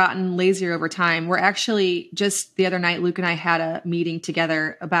think I've gotten lazier over time. We're actually just the other night, Luke and I had a meeting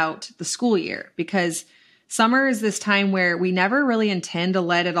together about the school year, because summer is this time where we never really intend to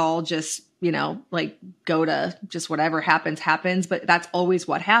let it all just, like go to just whatever happens, but that's always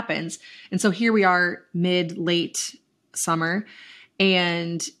what happens. And so here we are late summer,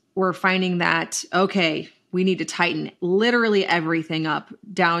 and we're finding that, okay, we need to tighten literally everything up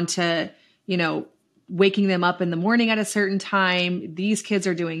down to, waking them up in the morning at a certain time. These kids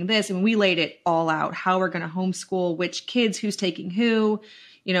are doing this. And we laid it all out, how we're going to homeschool, which kids, who's taking who,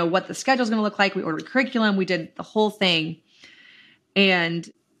 what the schedule is going to look like. We ordered curriculum. We did the whole thing. And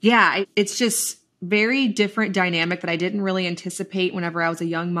yeah, it's just very different dynamic that I didn't really anticipate whenever I was a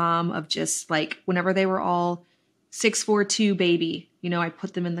young mom, of just like whenever they were all 6'4", baby, I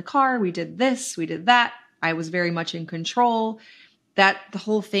put them in the car. We did this, we did that. I was very much in control. That the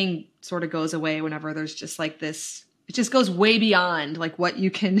whole thing sort of goes away whenever there's just like this, it just goes way beyond like what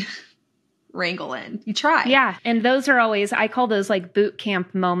you can wrangle in. You try. Yeah. And those are always, I call those like boot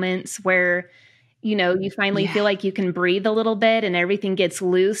camp moments where, you finally feel like you can breathe a little bit and everything gets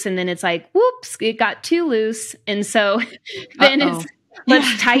loose. And then it's like, whoops, it got too loose. And so then it's,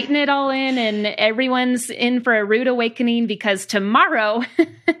 let's tighten it all in, and everyone's in for a rude awakening, because tomorrow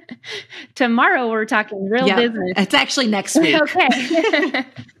we're talking real business. It's actually next week. Okay.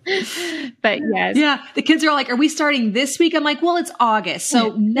 But yes. Yeah. The kids are like, are we starting this week? I'm like, well, it's August.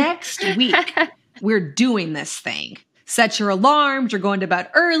 So next week we're doing this thing. Set your alarms. You're going to bed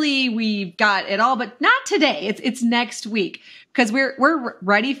early. We've got it all, but not today. It's next week, because we're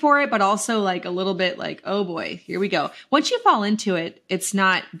ready for it, but also like a little bit like, oh boy, here we go. Once you fall into it, it's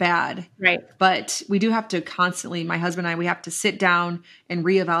not bad. Right. But we do have to constantly, my husband and I, we have to sit down and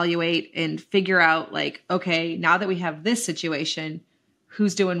reevaluate and figure out like, okay, now that we have this situation,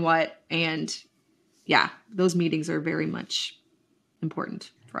 who's doing what. And yeah, those meetings are very much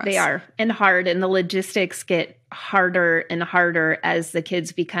important for us. They are, and hard. And the logistics get harder and harder as the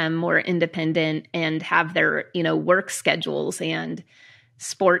kids become more independent and have their, work schedules and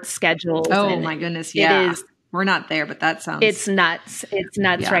sports schedules. Oh and my goodness. Yeah. It is. We're not there, but that sounds. It's nuts. It's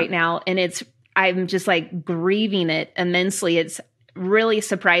nuts right now. And I'm just like grieving it immensely. It's really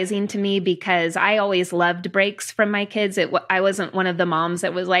surprising to me because I always loved breaks from my kids. I wasn't one of the moms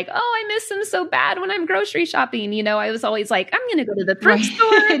that was like, oh, I miss them so bad when I'm grocery shopping. I was always like, I'm going to go to the thrift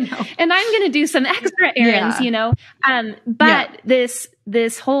store and I'm going to do some extra errands, But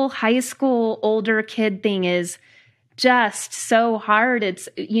this whole high school older kid thing is just so hard. It's,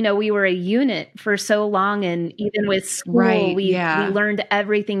 we were a unit for so long. And even with school, we learned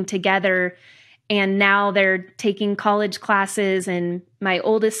everything together. And now they're taking college classes. And my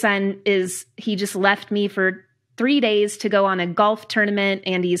oldest son he just left me for 3 days to go on a golf tournament.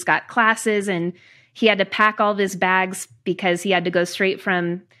 And he's got classes and he had to pack all of his bags because he had to go straight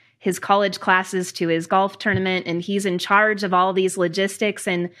from his college classes to his golf tournament. And he's in charge of all these logistics.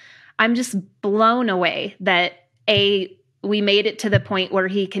 And I'm just blown away that we made it to the point where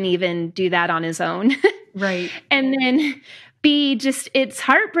he can even do that on his own. Right. And then B, it's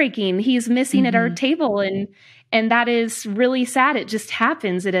heartbreaking. He's missing at our table. And that is really sad. It just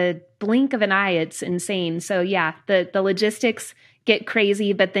happens at a blink of an eye. It's insane. So yeah, the logistics get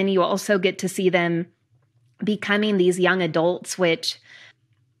crazy, but then you also get to see them becoming these young adults, which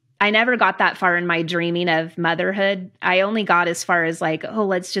I never got that far in my dreaming of motherhood. I only got as far as like, oh,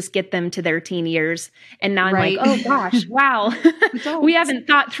 let's just get them to their teen years. And now I'm like, oh gosh, wow. We haven't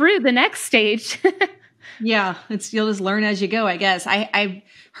thought through the next stage. Yeah, you'll just learn as you go, I guess. I've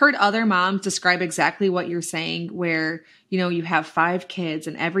heard other moms describe exactly what you're saying, where, you have 5 kids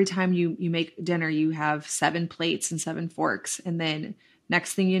and every time you make dinner, you have 7 plates and 7 forks. And then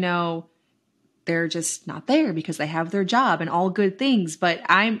next thing you know, they're just not there because they have their job and all good things. But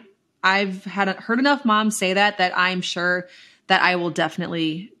I've heard enough moms say that I'm sure that I will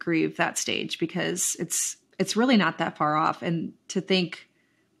definitely grieve that stage because it's really not that far off. And to think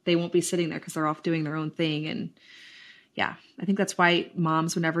they won't be sitting there because they're off doing their own thing. And yeah, I think that's why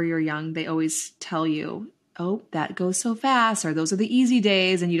moms, whenever you're young, they always tell you, oh, that goes so fast, or those are the easy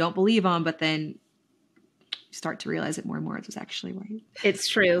days, and you don't believe them. But then you start to realize it more and more. It's actually right. It's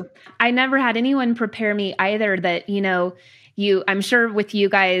true. I never had anyone prepare me either that, I'm sure with you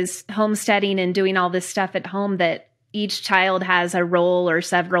guys homesteading and doing all this stuff at home that each child has a role or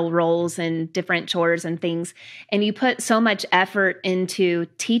several roles and different chores and things. And you put so much effort into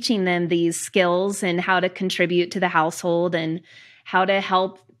teaching them these skills and how to contribute to the household and how to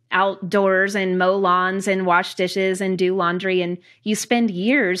help outdoors and mow lawns and wash dishes and do laundry. And you spend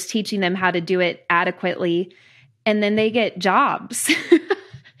years teaching them how to do it adequately. And then they get jobs.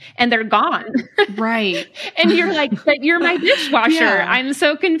 And they're gone. Right. And you're like, but you're my dishwasher. Yeah. I'm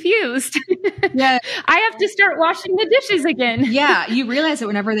so confused. Yeah. I have to start washing the dishes again. Yeah. You realize that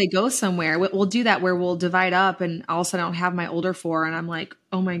whenever they go somewhere, we'll do that where we'll divide up and all of a sudden I don't have my older 4. And I'm like,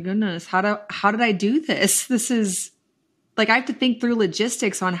 oh my goodness, how did I do this? This is like, I have to think through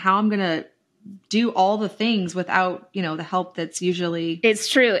logistics on how I'm going to do all the things without, the help that's usually. It's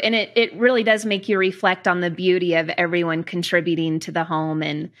true. And it really does make you reflect on the beauty of everyone contributing to the home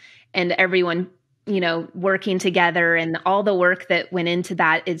and everyone, working together and all the work that went into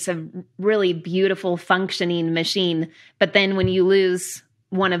that. It's a really beautiful functioning machine. But then when you lose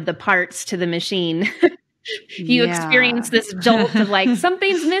one of the parts to the machine, you experience this jolt of like,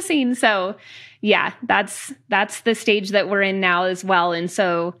 something's missing. So yeah, that's the stage that we're in now as well. And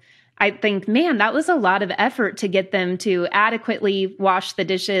so I think, man, that was a lot of effort to get them to adequately wash the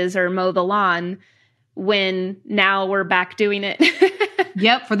dishes or mow the lawn when now we're back doing it.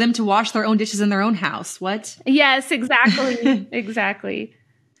 Yep. For them to wash their own dishes in their own house. What? Yes, exactly. Exactly.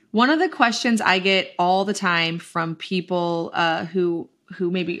 One of the questions I get all the time from people who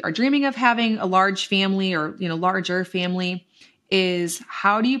maybe are dreaming of having a large family or, larger family is,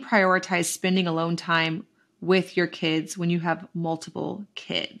 how do you prioritize spending alone time with your kids when you have multiple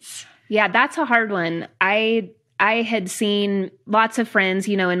kids? Yeah, that's a hard one. I had seen lots of friends,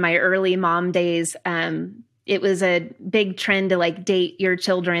 in my early mom days. It was a big trend to like date your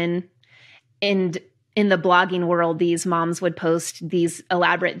children. And in the blogging world, these moms would post these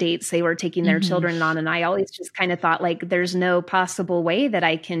elaborate dates they were taking their children on. And I always just kind of thought like, there's no possible way that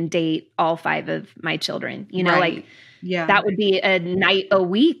I can date all 5 of my children, Right. Yeah, that would be a night a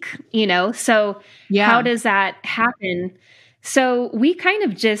week, So how does that happen? So we kind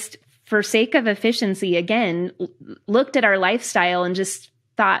of just, for sake of efficiency, again, looked at our lifestyle and just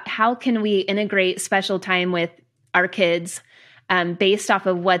thought, how can we integrate special time with our kids based off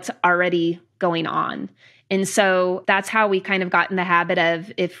of what's already going on. And so that's how we kind of got in the habit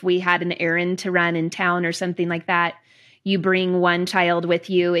of, if we had an errand to run in town or something like that, you bring one child with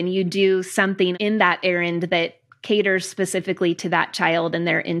you and you do something in that errand that caters specifically to that child and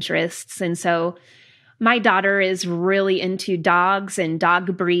their interests. And so my daughter is really into dogs and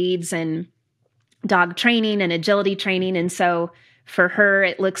dog breeds and dog training and agility training. And so for her,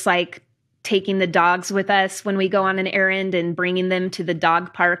 it looks like taking the dogs with us when we go on an errand and bringing them to the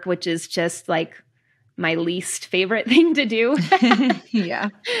dog park, which is just like my least favorite thing to do. Yeah.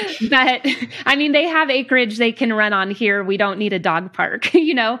 But I mean, they have acreage they can run on here. We don't need a dog park,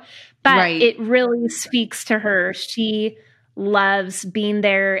 you know, but Right. It really speaks to her. She loves being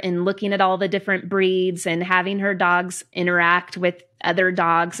there and looking at all the different breeds and having her dogs interact with other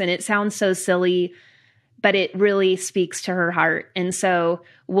dogs. And it sounds so silly, but it really speaks to her heart. And so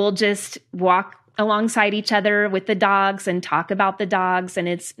we'll just walk alongside each other with the dogs and talk about the dogs. And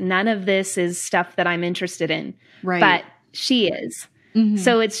it's none of this is stuff that I'm interested in, Right. but she is. Mm-hmm.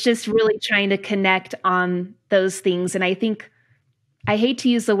 So it's just really trying to connect on those things. And I think I hate to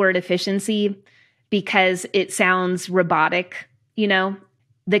use the word efficiency because it sounds robotic, you know,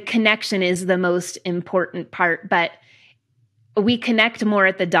 the connection is the most important part, but we connect more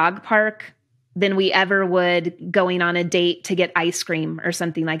at the dog park than we ever would going on a date to get ice cream or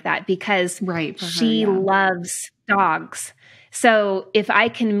something like that, because she loves dogs. So if I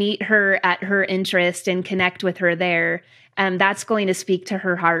can meet her at her interest and connect with her there, that's going to speak to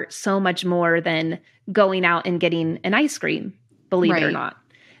her heart so much more than going out and getting an ice cream, believe it or not.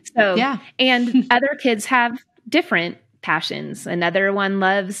 So, and other kids have different passions. Another one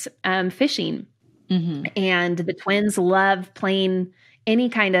loves fishing. Mm-hmm. And the twins love playing any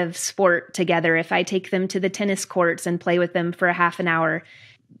kind of sport together. If I take them to the tennis courts and play with them for a half an hour,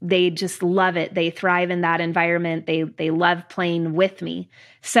 they just love it. They thrive in that environment. They love playing with me.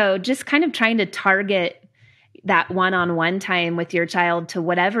 So just kind of trying to target that one-on-one time with your child to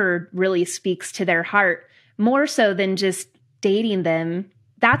whatever really speaks to their heart, more so than just dating them.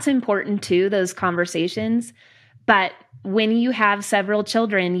 That's important too, those conversations. But when you have several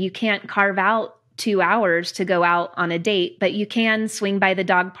children, you can't carve out 2 hours to go out on a date, but you can swing by the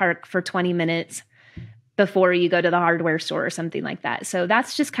dog park for 20 minutes before you go to the hardware store or something like that. So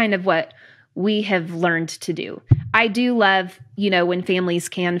that's just kind of what we have learned to do. I do love, you know, when families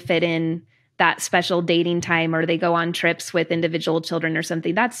can fit in that special dating time or they go on trips with individual children or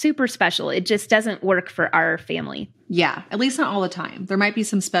something. That's super special. It just doesn't work for our family. Yeah, at least not all the time. There might be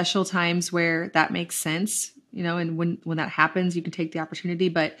some special times where that makes sense, you know, and when that happens, you can take the opportunity.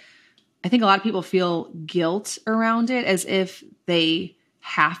 But I think a lot of people feel guilt around it as if they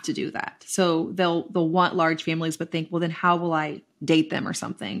have to do that. So they'll want large families, but think, well, then how will I date them or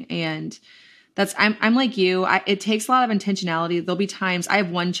something? And I'm like you. It takes a lot of intentionality. There'll be times, I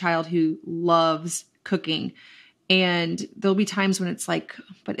have one child who loves cooking, and there'll be times when it's like,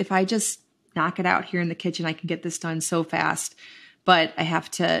 but if I just knock it out here in the kitchen, I can get this done so fast. But I have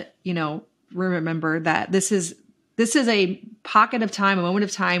to, you know, remember that this is a pocket of time, a moment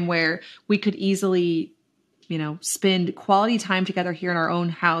of time where we could easily, you know, spend quality time together here in our own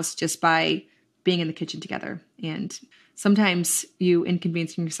house just by being in the kitchen together. And sometimes you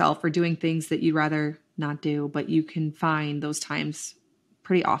inconveniencing yourself or doing things that you'd rather not do, but you can find those times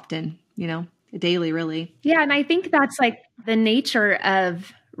pretty often, you know, daily, really. Yeah. And I think that's like the nature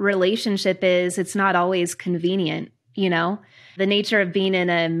of relationship is it's not always convenient, you know. The nature of being in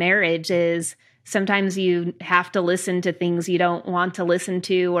a marriage is sometimes you have to listen to things you don't want to listen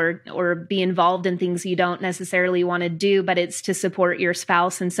to or be involved in things you don't necessarily want to do, but it's to support your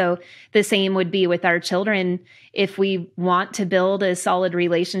spouse. And so the same would be with our children. If we want to build a solid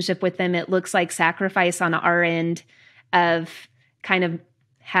relationship with them, it looks like sacrifice on our end of kind of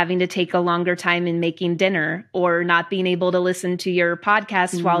having to take a longer time in making dinner or not being able to listen to your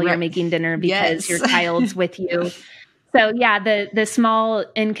podcast while you're making dinner because your child's with you. So yeah, the small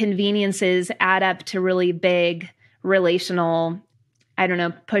inconveniences add up to really big relational, I don't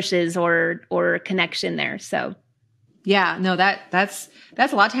know, pushes or connection there. So yeah, no, that's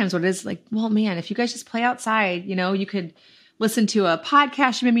a lot of times what it is like, well, man, if you guys just play outside, you know, you could listen to a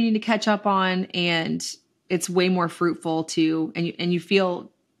podcast you maybe need to catch up on, and it's way more fruitful and you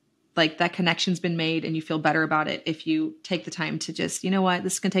feel like that connection's been made and you feel better about it if you take the time to just, you know what,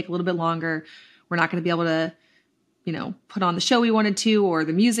 this is going to take a little bit longer. We're not going to be able to, you know, put on the show we wanted to or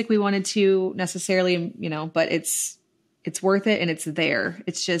the music we wanted to necessarily, you know, but it's worth it and it's there.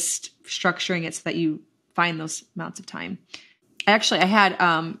 It's just structuring it so that you find those amounts of time. Actually, I had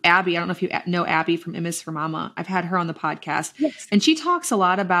Abby. I don't know if you know Abby from M is for Mama. I've had her on the podcast. Yes. And she talks a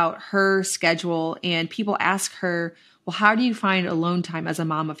lot about her schedule, and people ask her, well, how do you find alone time as a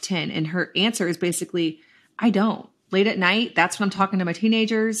mom of 10? And her answer is basically, I don't. Late at night, that's when I'm talking to my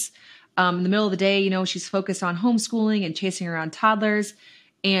teenagers. In the middle of the day, she's focused on homeschooling and chasing around toddlers.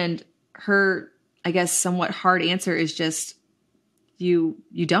 And her, I guess, somewhat hard answer is just, you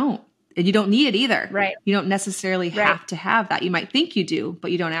don't. And you don't need it either. Right. You don't necessarily have to have that. You might think you do,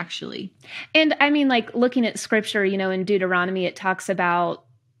 but you don't actually. And I mean, like looking at scripture, in Deuteronomy, it talks about,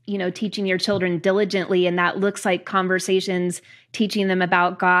 teaching your children diligently. And that looks like conversations, teaching them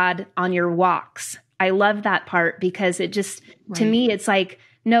about God on your walks. I love that part because it just, to me, it's like,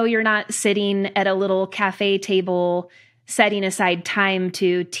 no, you're not sitting at a little cafe table setting aside time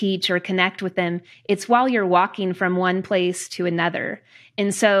to teach or connect with them. It's while you're walking from one place to another.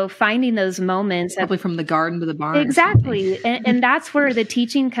 And so finding those moments. Probably from the garden to the barn. Exactly. And that's where the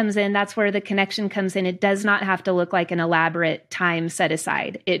teaching comes in. That's where the connection comes in. It does not have to look like an elaborate time set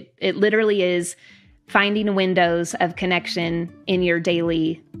aside. It literally is finding windows of connection in your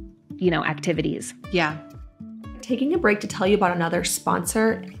daily, activities. Yeah. Taking a break to tell you about another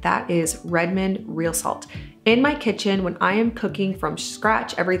sponsor, that is Redmond Real Salt. In my kitchen, when I am cooking from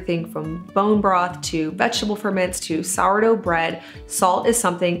scratch, everything from bone broth to vegetable ferments to sourdough bread, salt is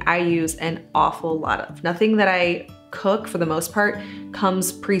something I use an awful lot of. Nothing that I cook, for the most part,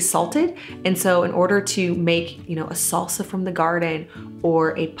 comes pre-salted. And so in order to make, a salsa from the garden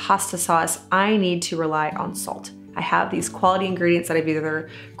or a pasta sauce, I need to rely on salt. I have these quality ingredients that I've either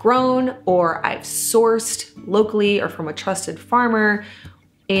grown or I've sourced locally or from a trusted farmer.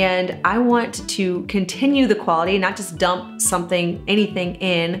 And I want to continue the quality, not just dump anything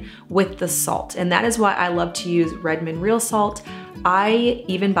in with the salt. And that is why I love to use Redmond Real Salt. I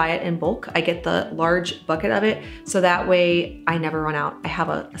even buy it in bulk. I get the large bucket of it, so that way I never run out. I have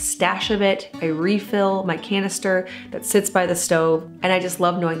a stash of it. I refill my canister that sits by the stove, and I just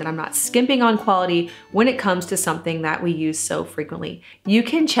love knowing that I'm not skimping on quality when it comes to something that we use so frequently. You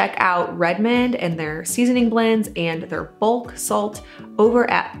can check out Redmond and their seasoning blends and their bulk salt over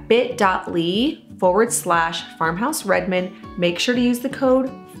at bit.ly/farmhouse Redmond. Make sure to use the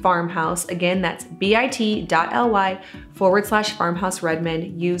code farmhouse. Again, that's bit.ly/farmhouse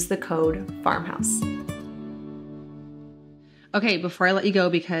Redmond. Use the code farmhouse. Okay, before I let you go,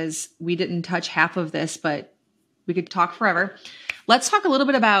 because we didn't touch half of this, but we could talk forever. Let's talk a little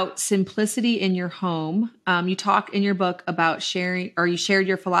bit about simplicity in your home. You talk in your book about sharing, or you shared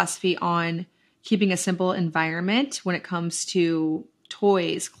your philosophy on keeping a simple environment when it comes to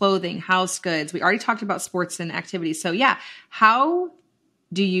toys, clothing, house goods. We already talked about sports and activities. So yeah, how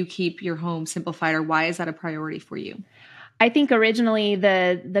do you keep your home simplified, or why is that a priority for you? I think originally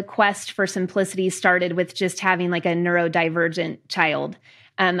the quest for simplicity started with just having like a neurodivergent child,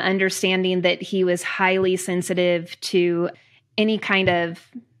 understanding that he was highly sensitive to any kind of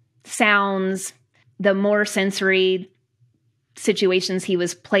sounds. The more sensory situations he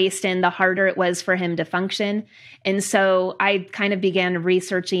was placed in, the harder it was for him to function. And so I kind of began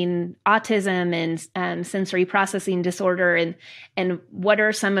researching autism and sensory processing disorder and what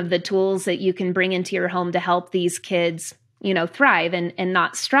are some of the tools that you can bring into your home to help these kids, thrive and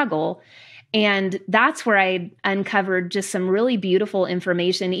not struggle. And that's where I uncovered just some really beautiful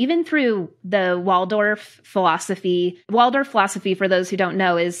information, even through the Waldorf philosophy. Waldorf philosophy, for those who don't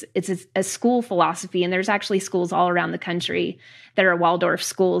know, it's a school philosophy. And there's actually schools all around the country that are Waldorf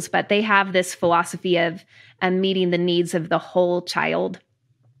schools, but they have this philosophy of meeting the needs of the whole child.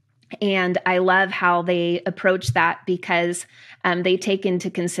 And I love how they approach that because they take into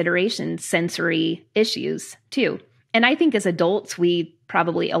consideration sensory issues too. And I think as adults,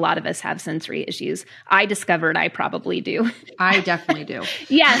 a lot of us have sensory issues. I discovered I probably do. I definitely do.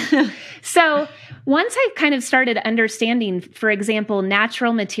 Yeah. So once I kind of started understanding, for example,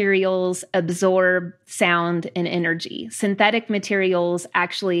 natural materials absorb sound and energy. Synthetic materials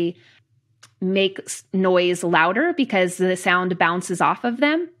actually make noise louder because the sound bounces off of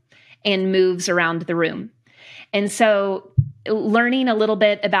them and moves around the room. And so learning a little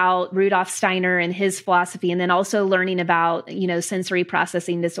bit about Rudolf Steiner and his philosophy, and then also learning about, sensory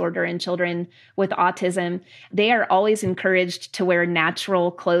processing disorder in children with autism, they are always encouraged to wear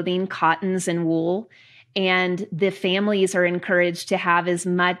natural clothing, cottons and wool. And the families are encouraged to have as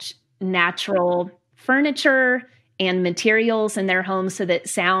much natural furniture and materials in their homes so that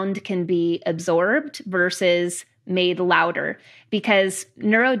sound can be absorbed versus made louder. Because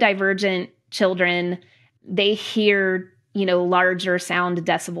neurodivergent children, they hear larger sound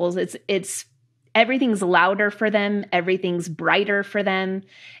decibels. It's everything's louder for them. Everything's brighter for them.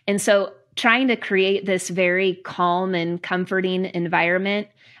 And so trying to create this very calm and comforting environment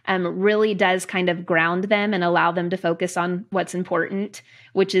really does kind of ground them and allow them to focus on what's important,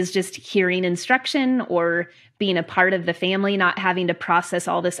 which is just hearing instruction or being a part of the family, not having to process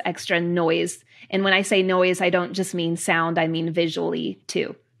all this extra noise. And when I say noise, I don't just mean sound, I mean visually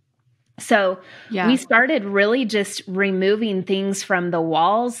too. So we started really just removing things from the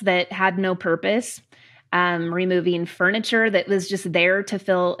walls that had no purpose, removing furniture that was just there to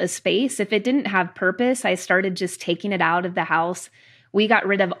fill a space. If it didn't have purpose, I started just taking it out of the house. We got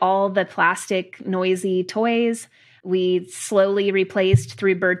rid of all the plastic, noisy toys. We slowly replaced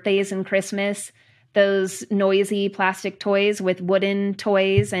through birthdays and Christmas those noisy plastic toys with wooden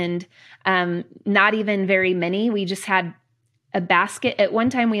toys, and not even very many. We just had a basket. At one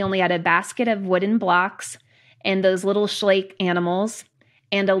time, we only had a basket of wooden blocks and those little Schlake animals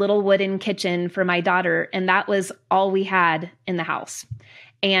and a little wooden kitchen for my daughter. And that was all we had in the house.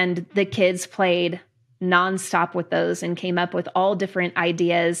 And the kids played nonstop with those and came up with all different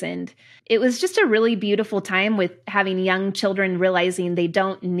ideas. And it was just a really beautiful time with having young children realizing they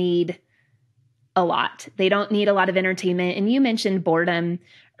don't need a lot. They don't need a lot of entertainment. And you mentioned boredom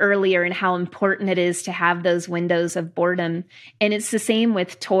earlier and how important it is to have those windows of boredom. And it's the same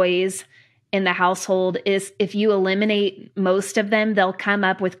with toys in the household. Is if you eliminate most of them, they'll come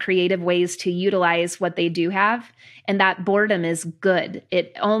up with creative ways to utilize what they do have. And that boredom is good.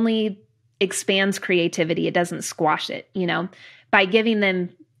 It only expands creativity. It doesn't squash it. By giving them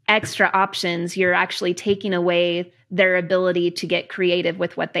extra options, you're actually taking away their ability to get creative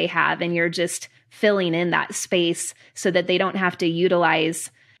with what they have. And you're just filling in that space so that they don't have to utilize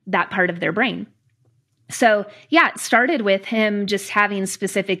that part of their brain. So it started with him just having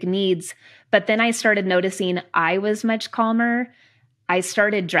specific needs, but then I started noticing I was much calmer. I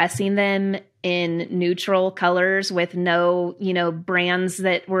started dressing them in neutral colors with no, brands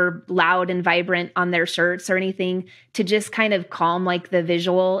that were loud and vibrant on their shirts or anything, to just kind of calm like the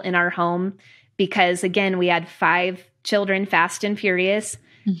visual in our home. Because again, we had 5 children, fast and furious,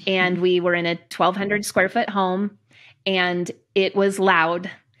 and we were in a 1,200 square foot home, and it was loud.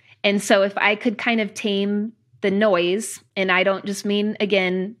 And so if I could kind of tame the noise, and I don't just mean,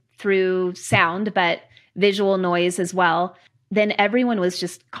 again, through sound, but visual noise as well, then everyone was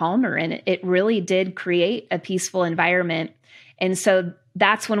just calmer, and it really did create a peaceful environment. And so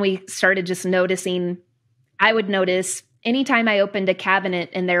that's when we started just noticing. I would notice anytime I opened a cabinet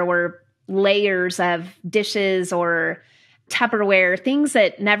and there were layers of dishes or Tupperware, things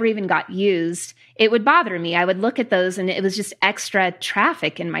that never even got used, it would bother me. I would look at those and it was just extra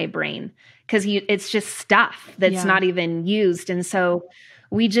traffic in my brain because it's just stuff that's not even used. And so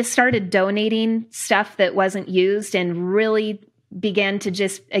we just started donating stuff that wasn't used and really began to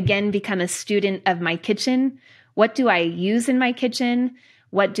just, again, become a student of my kitchen. What do I use in my kitchen?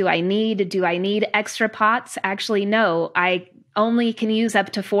 What do I need? Do I need extra pots? Actually, no. I only can use up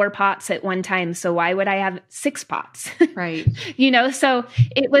to 4 pots at one time. So why would I have 6 pots? Right. So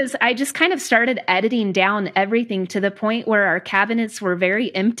I just kind of started editing down everything to the point where our cabinets were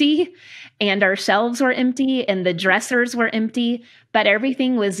very empty and our shelves were empty and the dressers were empty, but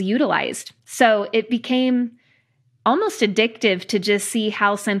everything was utilized. So it became almost addictive to just see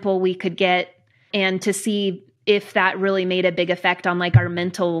how simple we could get and to see if that really made a big effect on like our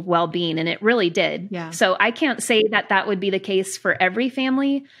mental well-being. And it really did. Yeah. So I can't say that would be the case for every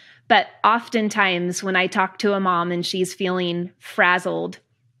family, but oftentimes when I talk to a mom and she's feeling frazzled,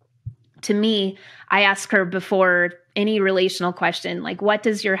 to me, I ask her before any relational question, like, what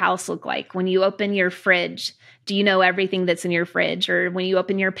does your house look like? When you open your fridge, do you know everything that's in your fridge? Or when you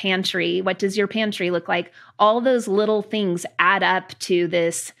open your pantry, what does your pantry look like? All those little things add up to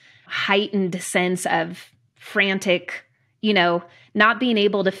this heightened sense of frantic, not being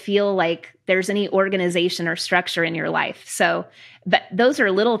able to feel like there's any organization or structure in your life. So, but those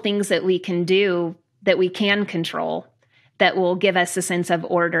are little things that we can do, that we can control, that will give us a sense of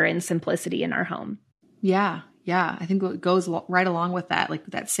order and simplicity in our home. Yeah. Yeah. I think what goes right along with that, like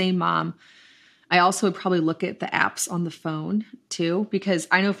that same mom, I also would probably look at the apps on the phone too, because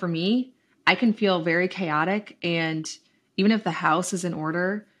I know for me, I can feel very chaotic. And even if the house is in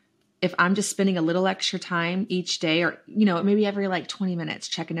order, if I'm just spending a little extra time each day, or, maybe every like 20 minutes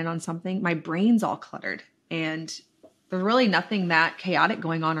checking in on something, my brain's all cluttered and there's really nothing that chaotic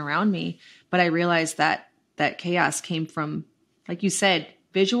going on around me. But I realized that chaos came from, like you said,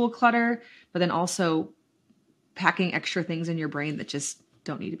 visual clutter, but then also packing extra things in your brain that just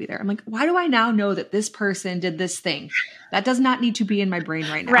don't need to be there. I'm like, why do I now know that this person did this thing? That does not need to be in my brain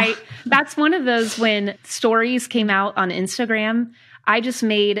right now. Right. That's one of those when stories came out on Instagram, I just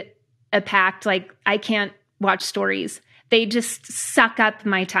made a pact, like I can't watch stories. they just suck up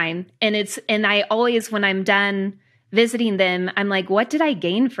my time. And I always, when I'm done visiting them, I'm like, what did I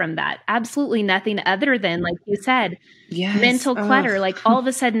gain from that? Absolutely nothing other than, like you said, mental clutter. Like all of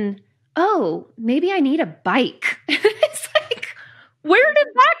a sudden, oh, maybe I need a bike. It's like, where did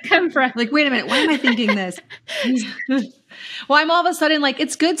that come from? Like, wait a minute, why am I thinking this? Well, I'm all of a sudden like,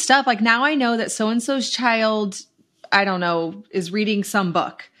 it's good stuff. Like now I know that so-and-so's child, I don't know, is reading some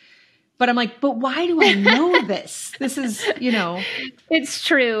book. But I'm like, but why do I know this? This is, It's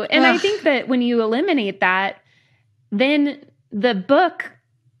true. And I think that when you eliminate that, then the book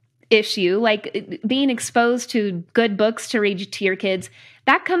issue, like being exposed to good books to read to your kids,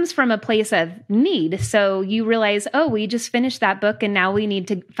 that comes from a place of need. So you realize, oh, we just finished that book and now we need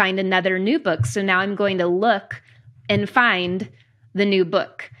to find another new book. So now I'm going to look and find the new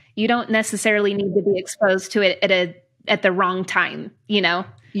book. You don't necessarily need to be exposed to it at the wrong time,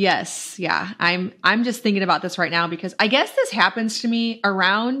 Yes. Yeah. I'm just thinking about this right now because I guess this happens to me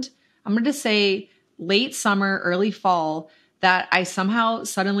around, I'm going to say late summer, early fall, that I somehow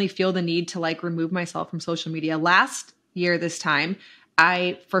suddenly feel the need to like remove myself from social media. Last year, this time,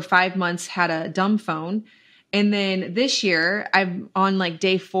 I, for 5 months, had a dumb phone. And then this year, I'm on like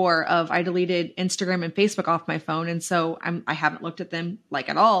day 4 of I deleted Instagram and Facebook off my phone. And so I haven't looked at them like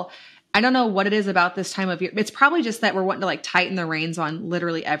at all. I don't know what it is about this time of year. It's probably just that we're wanting to like tighten the reins on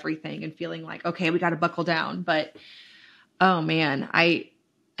literally everything and feeling like, okay, we got to buckle down. But oh man, I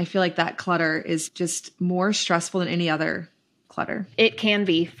feel like that clutter is just more stressful than any other clutter. It can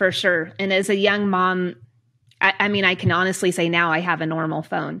be, for sure. And as a young mom, I mean, I can honestly say now I have a normal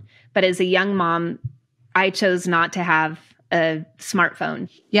phone, but as a young mom, I chose not to have a smartphone.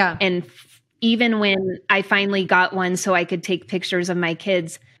 Yeah. And even when I finally got one so I could take pictures of my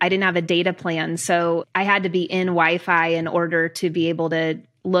kids, I didn't have a data plan. So I had to be in Wi-Fi in order to be able to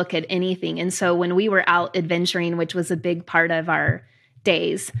look at anything. And so when we were out adventuring, which was a big part of our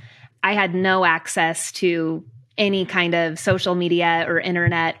days, I had no access to any kind of social media or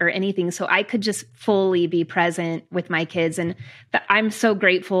internet or anything. So I could just fully be present with my kids. And I'm so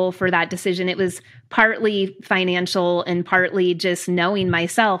grateful for that decision. It was partly financial and partly just knowing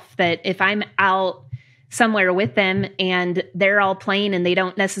myself that if I'm out somewhere with them and they're all playing and they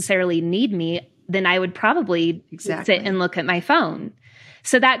don't necessarily need me, then I would probably sit and look at my phone.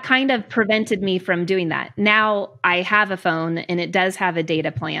 So that kind of prevented me from doing that. Now I have a phone and it does have a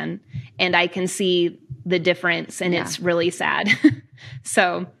data plan and I can see the difference and it's really sad.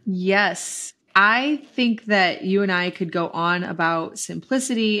 So yes, I think that you and I could go on about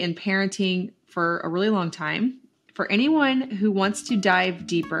simplicity and parenting for a really long time. For anyone who wants to dive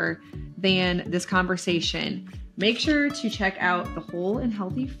deeper than this conversation, make sure to check out The Whole and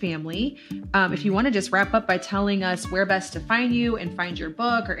Healthy Family. If you want to just wrap up by telling us where best to find you and find your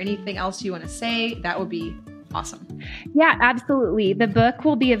book or anything else you want to say, that would be awesome. Yeah, absolutely. The book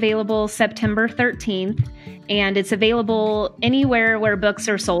will be available September 13th, and it's available anywhere where books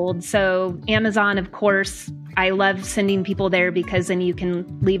are sold. So Amazon, of course, I love sending people there because then you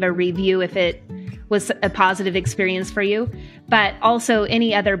can leave a review if it was a positive experience for you, but also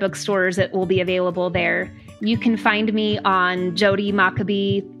any other bookstores that will be available there. You can find me on Jodi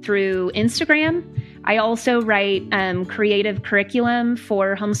Mockabee through Instagram. I also write creative curriculum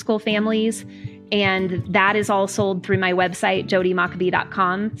for homeschool families, and that is all sold through my website,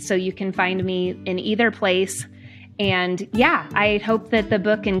 jodimockabee.com. So you can find me in either place. And yeah, I hope that the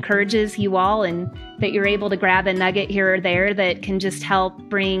book encourages you all and that you're able to grab a nugget here or there that can just help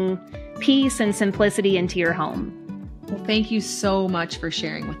bring peace and simplicity into your home. Well, thank you so much for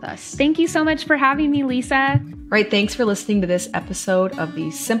sharing with us. Thank you so much for having me, Lisa. Right. Thanks for listening to this episode of the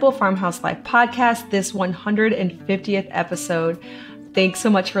Simple Farmhouse Life podcast, this 150th episode. Thanks so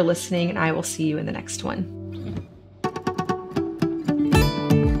much for listening, and I will see you in the next one.